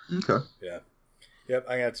 Okay. Yeah. Yep.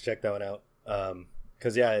 I'm gonna have to check that one out.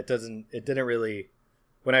 Because it didn't really.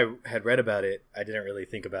 When I had read about it, I didn't really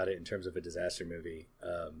think about it in terms of a disaster movie,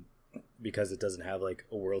 because it doesn't have like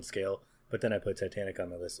a world scale. But then I put Titanic on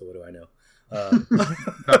my list, so what do I know?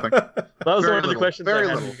 Nothing. That was one of the questions I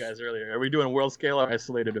had you guys earlier. Are we doing world scale or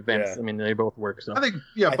isolated events? Yeah. I mean, they both work. So I think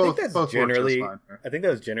both generally. Work just fine. I think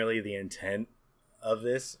that was generally the intent of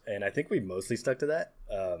this, and I think we mostly stuck to that.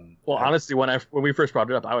 Honestly, when we first brought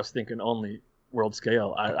it up, I was thinking only world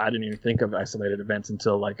scale. I didn't even think of isolated events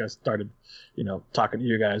until like I started, talking to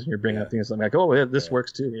you guys, and you're bringing up things like, oh, yeah, this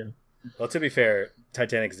works too. Well, to be fair,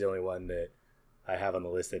 Titanic is the only one that I have on the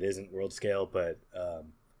list that isn't world scale, but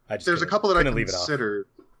there's a couple that I considered.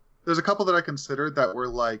 There's a couple that I considered that were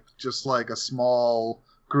like just like a small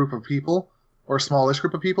group of people or smallish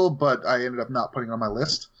group of people, but I ended up not putting it on my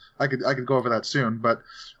list. I could go over that soon, but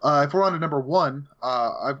if we're on to number 1,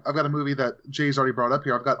 I've got a movie that Jay's already brought up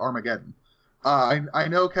here. I've got Armageddon. I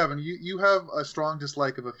know, Kevin, you have a strong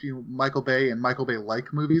dislike of a few Michael Bay and Michael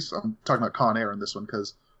Bay-like movies. I'm talking about Con Air in this one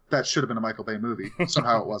because that should have been a Michael Bay movie.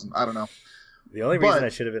 Somehow it wasn't. I don't know. The only reason I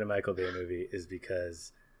should have been a Michael Bay movie is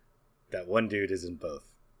because that one dude is in both.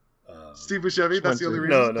 Steve Buscemi? That's the only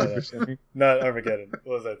reason? No. Not Armageddon.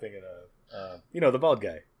 What was I thinking of? The bald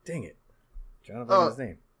guy. Dang it. Jonathan, his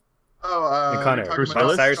name. Con Air.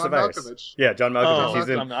 Cyrus the Virus. Yeah, John Malkovich.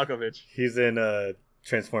 John Malkovich. He's in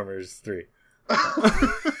Transformers 3.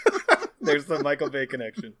 There's the Michael Bay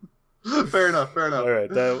connection. Fair enough. All right,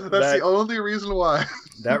 that's the only reason why.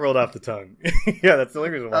 That rolled off the tongue. Yeah, that's the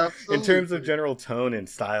only reason why. Absolutely. In terms of general tone and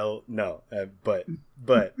style, no. But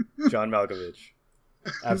John Malkovich,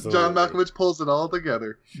 absolutely. John Malkovich pulls it all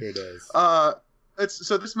together. Sure does.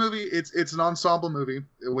 So this movie, it's an ensemble movie,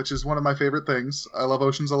 which is one of my favorite things. I love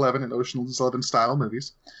Ocean's 11 and Ocean's 11 style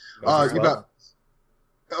movies. You got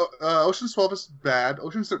Ocean's 12 is bad.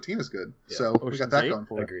 Ocean's 13 is good. Yeah. So we got that going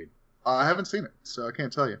for it. Agreed. I haven't seen it, so I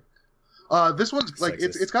can't tell you. This one, like,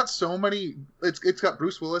 it's got so many. It's got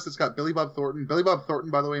Bruce Willis. It's got Billy Bob Thornton. Billy Bob Thornton,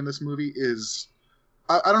 by the way, in this movie is,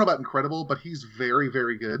 I don't know about incredible, but he's very,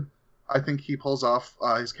 very good. I think he pulls off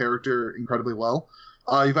his character incredibly well.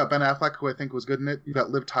 You've got Ben Affleck, who I think was good in it. You've got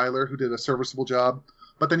Liv Tyler, who did a serviceable job.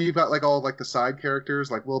 But then you've got like all like the side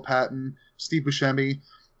characters, like Will Patton, Steve Buscemi,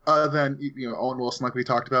 then Owen Wilson, like we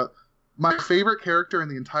talked about. My favorite character in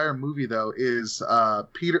the entire movie, though, is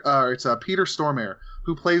Peter Stormare,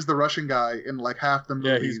 who plays the Russian guy in like half the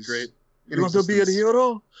movies. Yeah, he's great. You want to be a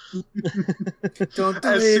hero? Don't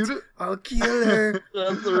do it. I'll kill her.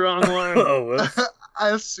 That's the wrong one.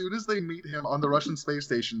 As soon as they meet him on the Russian space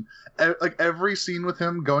station, like every scene with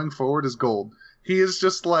him going forward is gold. He is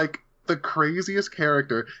just like the craziest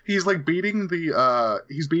character. He's like beating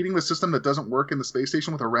the system that doesn't work in the space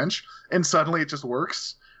station with a wrench, and suddenly it just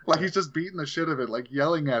works. Like he's just beating the shit of it, like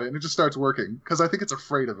yelling at it, and it just starts working because I think it's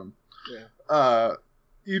afraid of him. Yeah.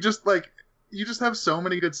 You just have so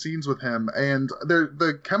many good scenes with him, and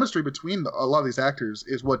the chemistry between a lot of these actors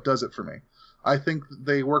is what does it for me. I think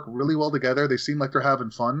they work really well together. They seem like they're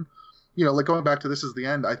having fun. Like going back to This Is the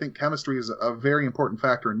End, I think chemistry is a very important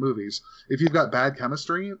factor in movies. If you've got bad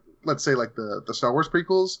chemistry, let's say like the Star Wars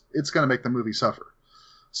prequels, it's going to make the movie suffer.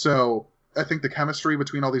 So I think the chemistry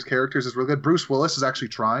between all these characters is really good. Bruce Willis is actually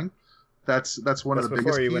trying. That's one of the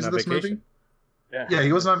biggest keys of this movie. Yeah,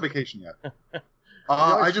 he wasn't on vacation yet.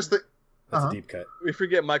 I just think that's a deep cut. We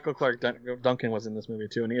forget Michael Clark Duncan was in this movie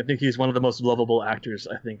too, and I think he's one of the most lovable actors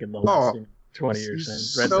I think in the last 20 years.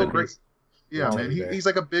 He's so great. Yeah, man, he's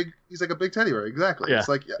like a big teddy bear. Exactly. Yeah, it's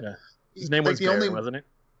like his name was Bear, wasn't it?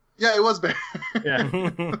 Yeah, it was Bear. Yeah.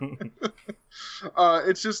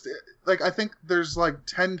 It's just like I think there's like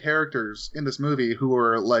 10 characters in this movie who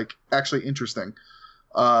are like actually interesting.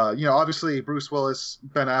 Obviously Bruce Willis,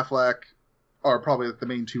 Ben Affleck are probably like the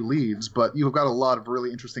main two leads, but you've got a lot of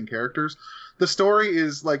really interesting characters. The story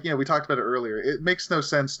is like, we talked about it earlier. It makes no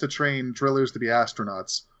sense to train drillers to be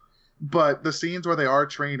astronauts, but the scenes where they are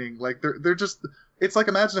training, like they're just, it's like,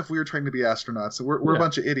 imagine if we were trained to be astronauts. We're a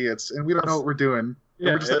bunch of idiots and we don't know what we're doing.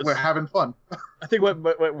 Yeah, we're just like, we're having fun. I think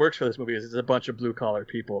what works for this movie is it's a bunch of blue collar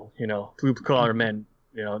people, blue collar men,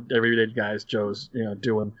 everyday guys, Joes,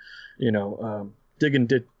 doing, digging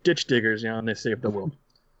ditch diggers, and they save the world.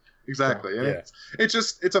 Exactly. And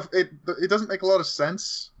it doesn't make a lot of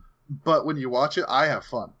sense, but when you watch it, I have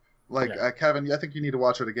fun. Like Kevin, I think you need to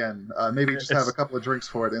watch it again. Maybe just have a couple of drinks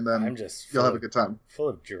for it, and then you'll have a good time. Full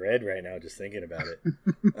of dread right now, just thinking about it.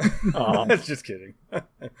 Just kidding. All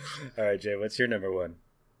right, Jay, what's your number one?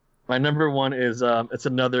 My number one is it's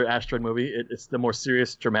another asteroid movie. It's the more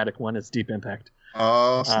serious, dramatic one. It's Deep Impact.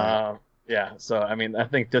 Oh, yeah. So I mean, I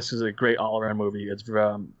think this is a great all-around movie. It's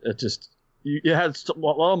it just. You had a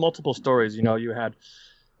lot of multiple stories. You had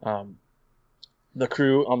the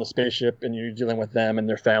crew on the spaceship, and you're dealing with them and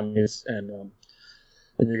their families, and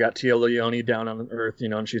you got Tia Leone down on Earth,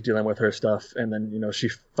 and she's dealing with her stuff, and then she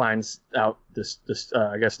finds out this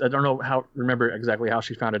I guess I don't remember exactly how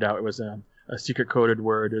she found it out. It was a secret coded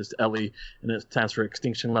word is Ellie, and it stands for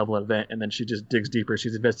extinction level event, and then she just digs deeper.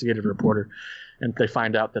 She's an investigative reporter, and they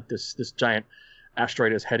find out that this giant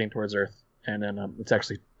asteroid is heading towards Earth. And then it's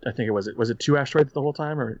actually, I think was it 2 asteroids the whole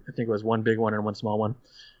time, or I think it was 1 big one and 1 small one,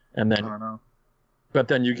 and then I don't know. But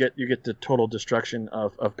then you get the total destruction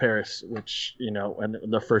of Paris, which and one of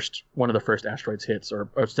the first asteroids hits or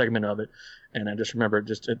a segment of it, and I just remember it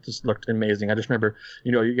just looked amazing. I just remember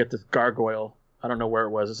you get this gargoyle. I don't know where it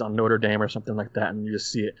was. It's on Notre Dame or something like that, and you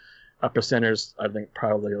just see it up the centers. I think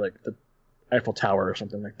probably like the Eiffel Tower or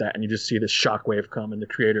something like that, and you just see this shockwave come, and the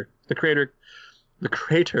crater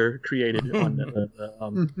created on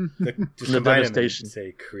the devastation.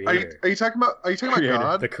 Say creator. Are you talking about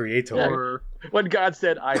God? The creator. Yeah. When God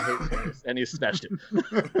said, "I hate Paris," and he smashed it.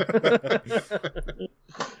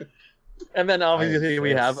 And then obviously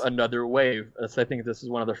we have another wave. I think this is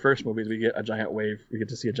one of the first movies we get a giant wave. We get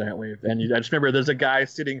to see a giant wave, and I just remember there's a guy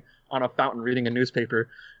sitting on a fountain reading a newspaper,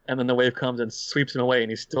 and then the wave comes and sweeps him away,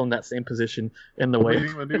 and he's still in that same position in the wave.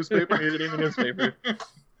 Reading the newspaper. Reading the newspaper.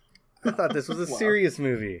 I thought this was a serious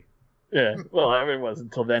movie. Yeah, well, I mean, it was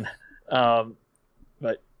until then.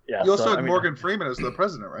 But Yeah. You also so, had Morgan Freeman as the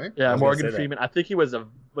president, right? Yeah, I was Morgan gonna say Freeman. I think he was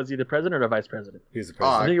he the president or the vice president? He was the I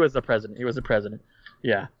president. think he was the president. He was the president.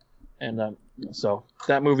 Yeah, and so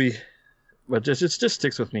that movie, but it just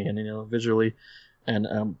sticks with me, and visually, and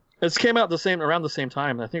it came out around the same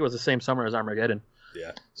time. I think it was the same summer as Armageddon.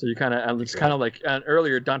 Yeah. So you kind of it's kind of like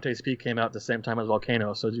earlier Dante's Peak came out at the same time as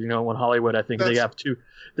Volcano. So when Hollywood, I think they have two.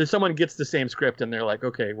 Then someone gets the same script and they're like,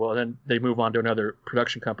 okay, well then they move on to another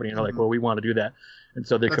production company and they're like, well, we want to do that, and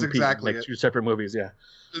so they compete in two separate movies. Yeah.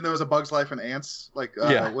 And there was a Bug's Life and Ants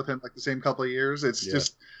within like the same couple of years. It's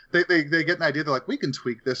just they get an idea. They're like, we can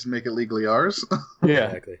tweak this and make it legally ours. Yeah.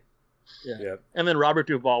 Exactly. Yeah. Yep. And then Robert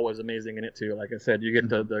Duvall was amazing in it too. Like I said, you get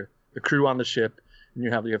the crew on the ship. And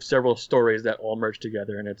you have several stories that all merge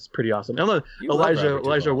together, and it's pretty awesome. And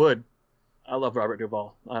Elijah Wood, I love Robert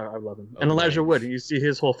Duvall. I love him. And Elijah Wood, you see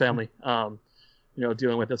his whole family,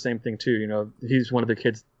 dealing with the same thing too. He's one of the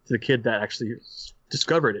kid that actually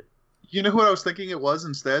discovered it. You know who I was thinking it was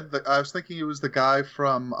instead? I was thinking it was the guy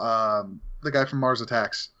from Mars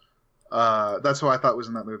Attacks. That's who I thought was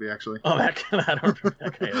in that movie, actually. Oh, I don't remember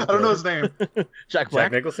that guy. I don't know his name. Jack Black?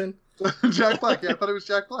 Jack Nicholson? Jack Black. Yeah, I thought it was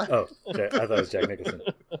Jack Black. Oh, I thought it was Jack Nicholson.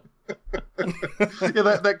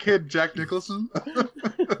 Yeah, that kid, Jack Nicholson.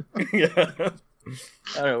 Yeah. I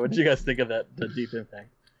don't know. What did you guys think of the Deep Impact?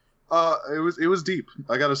 It was deep,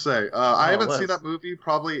 I gotta say. I haven't seen that movie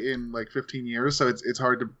probably in like 15 years, so it's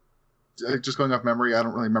hard to just going off memory. I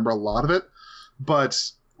don't really remember a lot of it.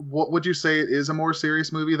 But what would you say it is a more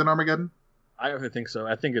serious movie than Armageddon? I don't think so.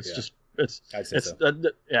 I think it's just I'd say so.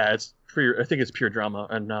 It's pure. I think it's pure drama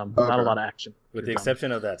and not a lot of action. With the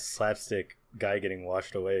exception of that slapstick guy getting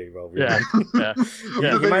washed away. Yeah. He might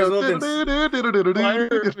as well have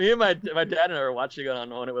been. Me and my dad and I were watching it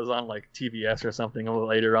on when it was on like TBS or something a little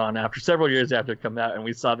later on, after several years after it come out, and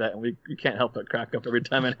we saw that, and we can't help but crack up every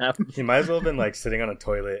time it happens. He might as well have been like sitting on a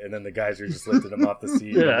toilet, and then the guys were just lifting him off the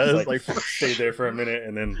seat. Yeah, and it was just, stayed there for a minute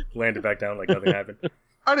and then landed back down like nothing happened.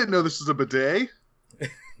 I didn't know this was a bidet.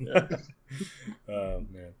 Oh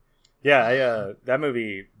man, yeah. That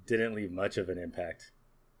movie didn't leave much of an impact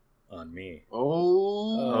on me.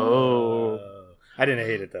 Oh. I didn't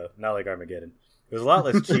hate it though. Not like Armageddon. It was a lot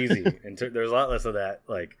less cheesy, and there was a lot less of that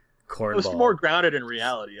like cornball. It was more grounded in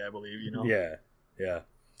reality, I believe. Yeah.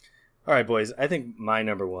 All right, boys. I think my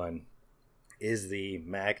number one is the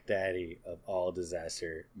Mac Daddy of all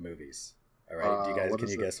disaster movies. All right, can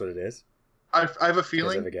you guess what it is? I have a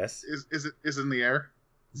feeling. Have a guess? Is it in the air?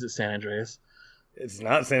 Is it San Andreas? It's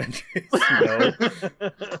not San Andreas. No.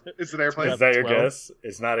 It's an airplane. Is that your guess?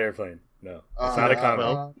 It's not Airplane. No. It's not a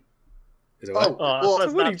comedy. Is it what? Well,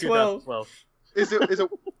 it's not 2012. Is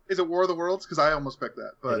it War of the Worlds? Because I almost picked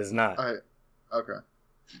that, but it is not. Okay.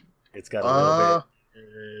 It's got a little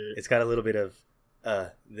bit. It's got a little bit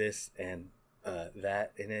of this and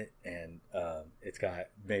that in it, and it's got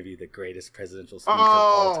maybe the greatest presidential speech of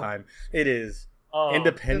all time. It is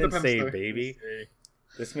Independence Day, baby.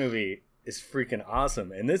 This movie is freaking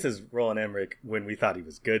awesome, and this is Roland Emmerich when we thought he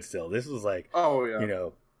was good. Still, this was like,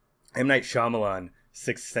 M. Night Shyamalan,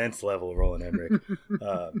 Sixth Sense level Roland Emmerich.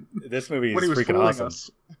 This movie is freaking awesome.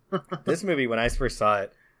 This movie, when I first saw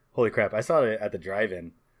it, holy crap! I saw it at the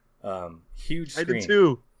drive-in, huge screen. I did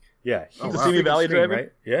too. Yeah, the Simi Valley drive-in,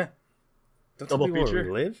 right? Yeah. Don't double feature. Where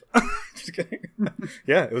we live? Just kidding.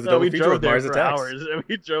 Yeah, it was a double feature with Mars Attacks. Hours.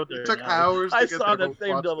 We drove there. It took hours. I saw that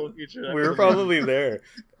same double feature. We were probably there.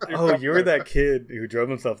 Oh, you were that kid who drove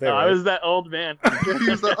himself there. No, right? I was that old man. He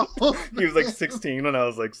was like 16 when I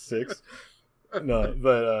was like 6. No,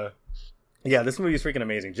 but yeah, this movie is freaking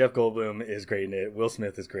amazing. Jeff Goldblum is great in it. Will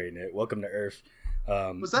Smith is great in it. Welcome to Earth.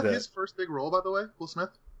 Was that his first big role, by the way, Will Smith?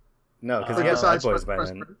 No, because he had Bad Boys by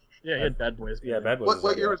then. Yeah, he had Bad Boys. Yeah, Bad Boys.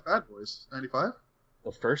 What year was Bad Boys? 95?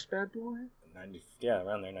 The first Bad Boy? 90, yeah,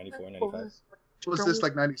 around there, 94, 95. Was this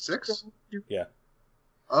like 96? Yeah.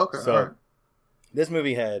 Okay. So, this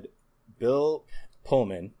movie had Bill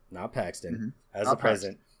Pullman, not Paxton, as the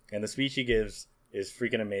president, and the speech he gives is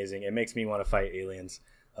freaking amazing. It makes me want to fight aliens.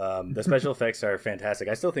 The special effects are fantastic.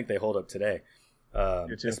 I still think they hold up today.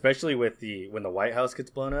 Especially with when the White House gets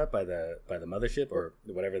blown up by the mothership or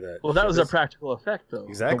whatever the. Well, that was a practical effect, though.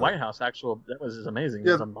 Exactly. The White House that was amazing.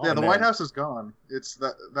 Yeah, the White House is gone. It's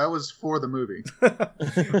that was for the movie.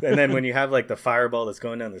 And then when you have like the fireball that's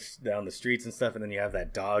going down the streets and stuff, and then you have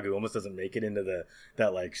that dog who almost doesn't make it into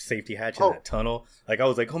that like safety hatch in that tunnel. Like I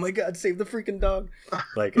was like, oh my god, save the freaking dog!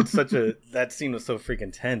 Like it's that scene was so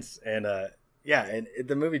freaking tense, and the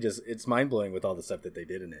movie it's mind blowing with all the stuff that they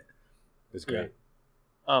did in it. It was great.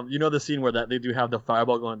 You know the scene where they do have the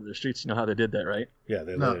fireball going into the streets. You know how they did that, right? Yeah,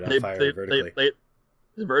 they lit it on fire vertically.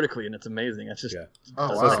 Vertically, and it's amazing. It's just so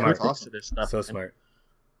smart. Awesome. This stuff. So smart.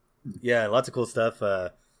 Yeah, lots of cool stuff.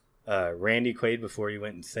 Randy Quaid before he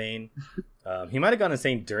went insane. He might have gone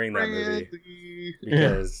insane during that movie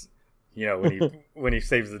because when he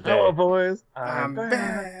saves the day. Hello, boys. I'm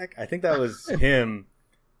back. I think that was him.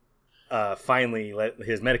 Finally,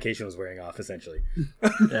 his medication was wearing off. Essentially,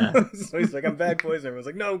 Yeah. so he's like, "I'm back, boys." And everyone's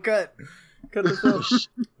like, "No, cut the film."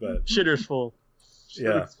 But Shitter's full.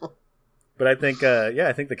 yeah. But I think,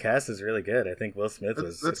 I think the cast is really good. I think Will Smith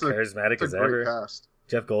was as charismatic as ever. Cast.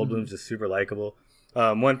 Jeff Goldblum's just super likable.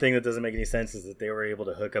 One thing that doesn't make any sense is that they were able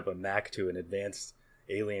to hook up a Mac to an advanced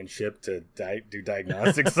alien ship to do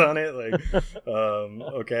diagnostics on it. Like,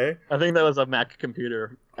 okay. I think that was a Mac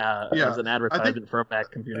computer. It was an advertisement for a Mac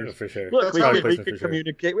computer. For sure. Look, we could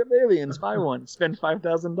communicate with aliens. Buy one. Spend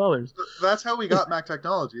 $5,000. That's how we got Mac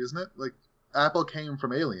technology, isn't it? Like, Apple came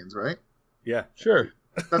from aliens, right? Yeah. Sure.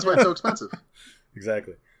 That's why it's so expensive.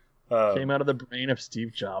 Exactly. Came out of the brain of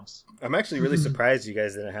Steve Jobs. I'm actually really surprised you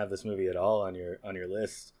guys didn't have this movie at all on your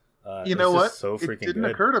list. You know what? So freaking it didn't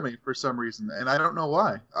good. occur to me for some reason, and I don't know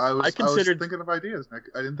why. I was thinking of ideas.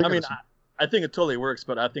 I didn't think. I think it totally works,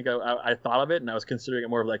 but I think I thought of it, and I was considering it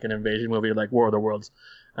more of like an invasion movie, like War of the Worlds,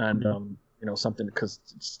 and something because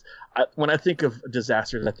when I think of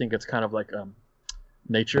disasters, I think it's kind of like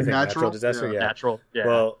nature, natural disaster, yeah. Natural. Yeah.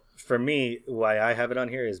 Well, for me, why I have it on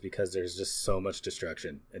here is because there's just so much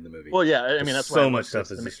destruction in the movie. Well, yeah, I mean that's so much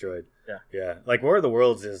stuff is destroyed. Yeah. Like War of the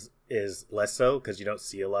Worlds is less so because you don't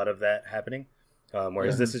see a lot of that happening,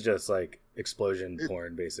 whereas this is just like explosion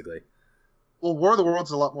porn, basically. Well, War of the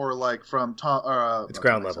Worlds is a lot more like from Tom. It's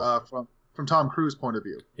ground level. From Tom Cruise's point of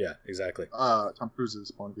view. Yeah, exactly. Tom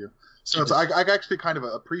Cruise's point of view. So it's, I actually kind of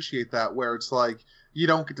appreciate that, where it's like you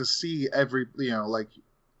don't get to see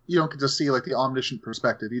you don't get to see like the omniscient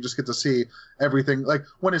perspective. You just get to see everything. Like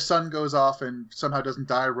when his son goes off and somehow doesn't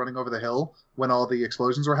die running over the hill when all the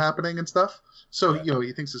explosions were happening and stuff. So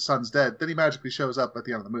he thinks his son's dead. Then he magically shows up at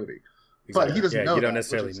the end of the movie. Exactly. But he doesn't know. You don't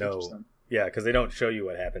necessarily know. Yeah, because they don't show you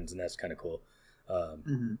what happens, and that's kind of cool.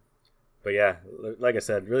 But yeah, like I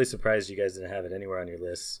said, really surprised you guys didn't have it anywhere on your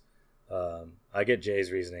list. I get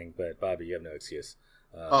Jay's reasoning, but Bobby, you have no excuse.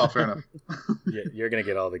 Fair enough. You're gonna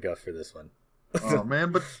get all the guff for this one. Oh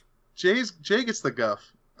man, but Jay gets the guff.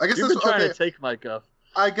 I guess you've been trying to take my guff.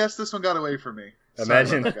 I guess this one got away from me.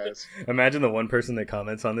 Imagine the one person that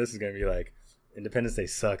comments on this is gonna be like, Independence Day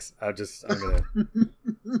sucks. I'm gonna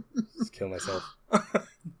just kill myself.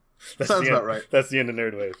 Sounds about right. That's the end of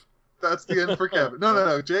NRDWave. That's the end for Kevin.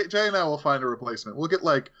 No. Jay and I will find a replacement. We'll get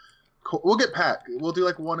Pat. We'll do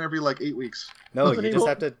like one every like 8 weeks. No, you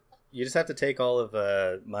just have to take all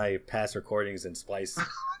of my past recordings and splice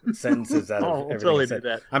sentences out of everything. Totally do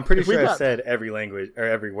that. I'm pretty sure I've said every language or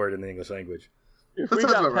every word in the English language. If we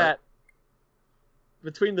got Pat,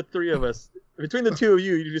 between the three of us, between the two of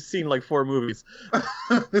you, you've just seen like 4 movies.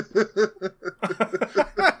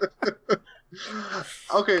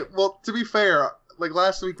 Okay, well, to be fair, like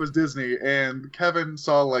last week was Disney, and Kevin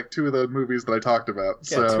saw like 2 of the movies that I talked about.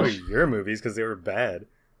 Yeah, so 2 of your movies because they were bad.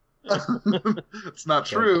 It's not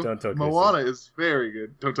true. Don't tell Moana is very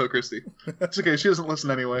good. Don't tell Christy. It's okay. She doesn't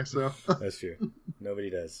listen anyway, so that's true.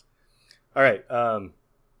 Nobody does. All right.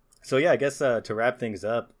 So yeah, I guess to wrap things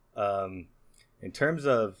up, in terms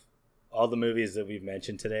of all the movies that we've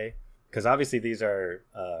mentioned today, because obviously these are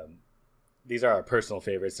our personal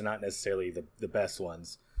favorites. They're not necessarily the best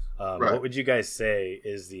ones. Right. What would you guys say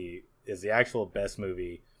is the actual best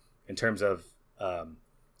movie in terms of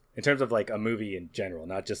like a movie in general,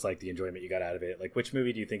 not just like the enjoyment you got out of it? Like, which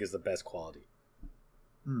movie do you think is the best quality?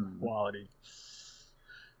 Quality.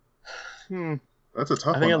 That's a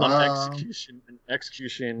tough one. I think on the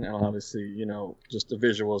execution, and obviously, just the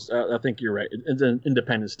visuals. I think you're right. It's an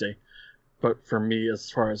Independence Day, but for me,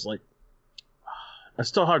 as far as like, it's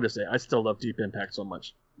still hard to say. I still love Deep Impact so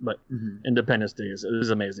much, but Independence Day is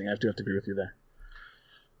amazing. I have to agree with you there.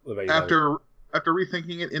 What about you, After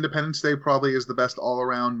rethinking it, Independence Day probably is the best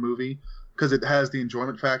all-around movie because it has the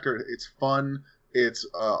enjoyment factor. It's fun. It's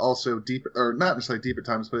also deep, or not necessarily deep at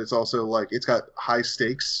times, but it's also like it's got high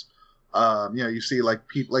stakes. You see like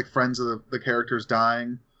people, like friends of the characters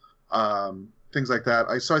dying, things like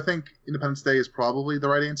that. So I think Independence Day is probably the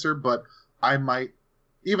right answer, but I might,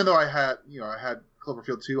 even though I had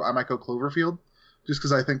Cloverfield 2, I might go Cloverfield just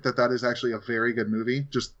because I think that is actually a very good movie.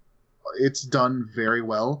 Just it's done very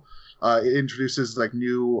well. It introduces like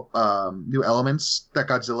new elements that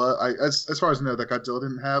Godzilla, as far as I know, that Godzilla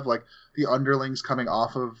didn't have, like the underlings coming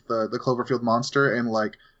off of the Cloverfield monster and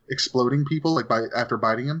like exploding people like after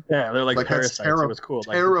biting him. Yeah, they're like parasites. It was cool.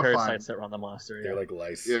 Like the parasites that were on the monster. They're like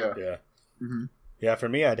lice. Yeah. Mm-hmm. Yeah, for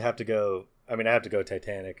me, I'd have to go. I have to go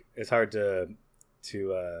Titanic. It's hard to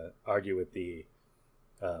argue with the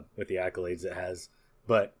with the accolades it has.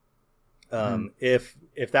 But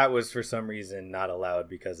if that was for some reason not allowed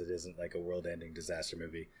because it isn't like a world-ending disaster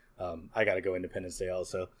movie, I got to go Independence Day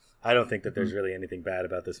also. I don't think that there's really anything bad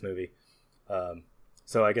about this movie.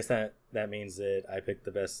 So I guess that means that I picked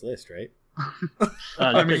the best list, right?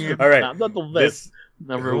 I mean, all right. Not the best.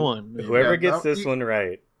 Number one. Whoever gets this one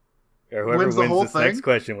right, or whoever wins this next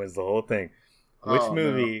question wins the whole thing. Which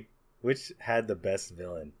movie, which had the best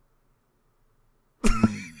villain?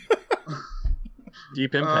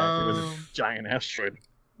 Deep Impact. It was a giant asteroid.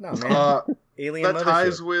 No, man. Alien that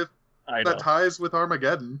Mothership. ties with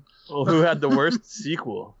Armageddon. Well, who had the worst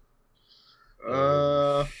sequel?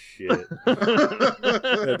 Shit.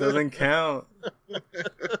 That doesn't count.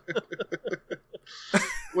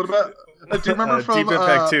 What about? Do you remember from Deep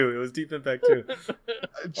Impact 2? It was Deep Impact 2.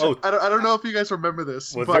 I don't know if you guys remember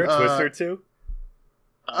this. Was there Twister 2?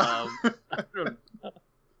 I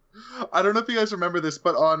don't know if you guys remember this,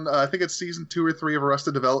 but on I think it's season 2 or 3 of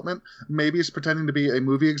Arrested Development, maybe he's pretending to be a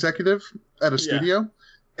movie executive at a studio,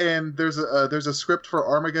 and there's a script for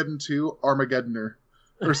Armageddon 2, Armageddoner,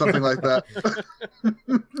 or something like that.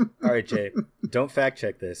 All right, Jay, don't fact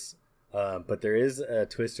check this, but there is a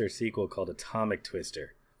Twister sequel called Atomic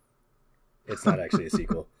Twister. It's not actually a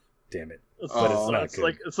sequel. Damn it. But it's not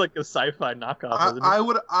good. It's like a sci-fi knockoff.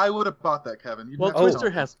 I would have bought that, Kevin. Twister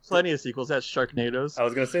has plenty of sequels. It has Sharknadoes. I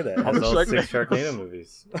was gonna say that. It has all 6 Sharknado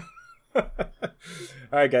movies. All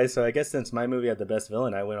right, guys. So I guess since my movie had the best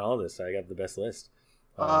villain, I win all this. So I got the best list.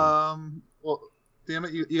 Well, damn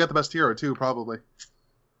it, you got the best hero too, probably.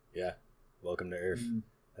 Yeah. Welcome to Earth.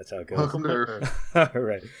 That's how it goes. Welcome to Earth. All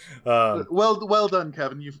right. Well done,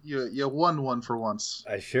 Kevin. You won one for once.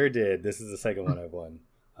 I sure did. This is the second one I've won.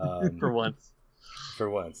 For once. For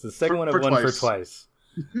once. The second one I've won for twice.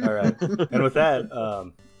 All right. And with that,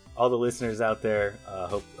 all the listeners out there,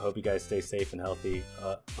 hope you guys stay safe and healthy.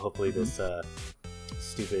 Hopefully this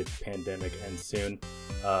stupid pandemic ends soon.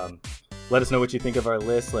 Let us know what you think of our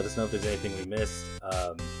list. Let us know if there's anything we missed.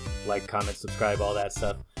 Like, comment, subscribe, all that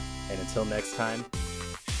stuff. And until next time,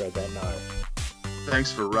 shred that gnar.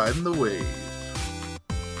 Thanks for riding the wave.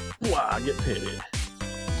 Wow, get pitted.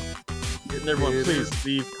 And everyone, please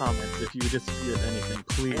leave comments if you disagree with anything.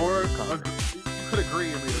 Please leave comments. You could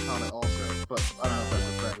agree and leave a comment also, but I don't know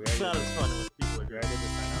if that's a thing. It's not as fun as people agree.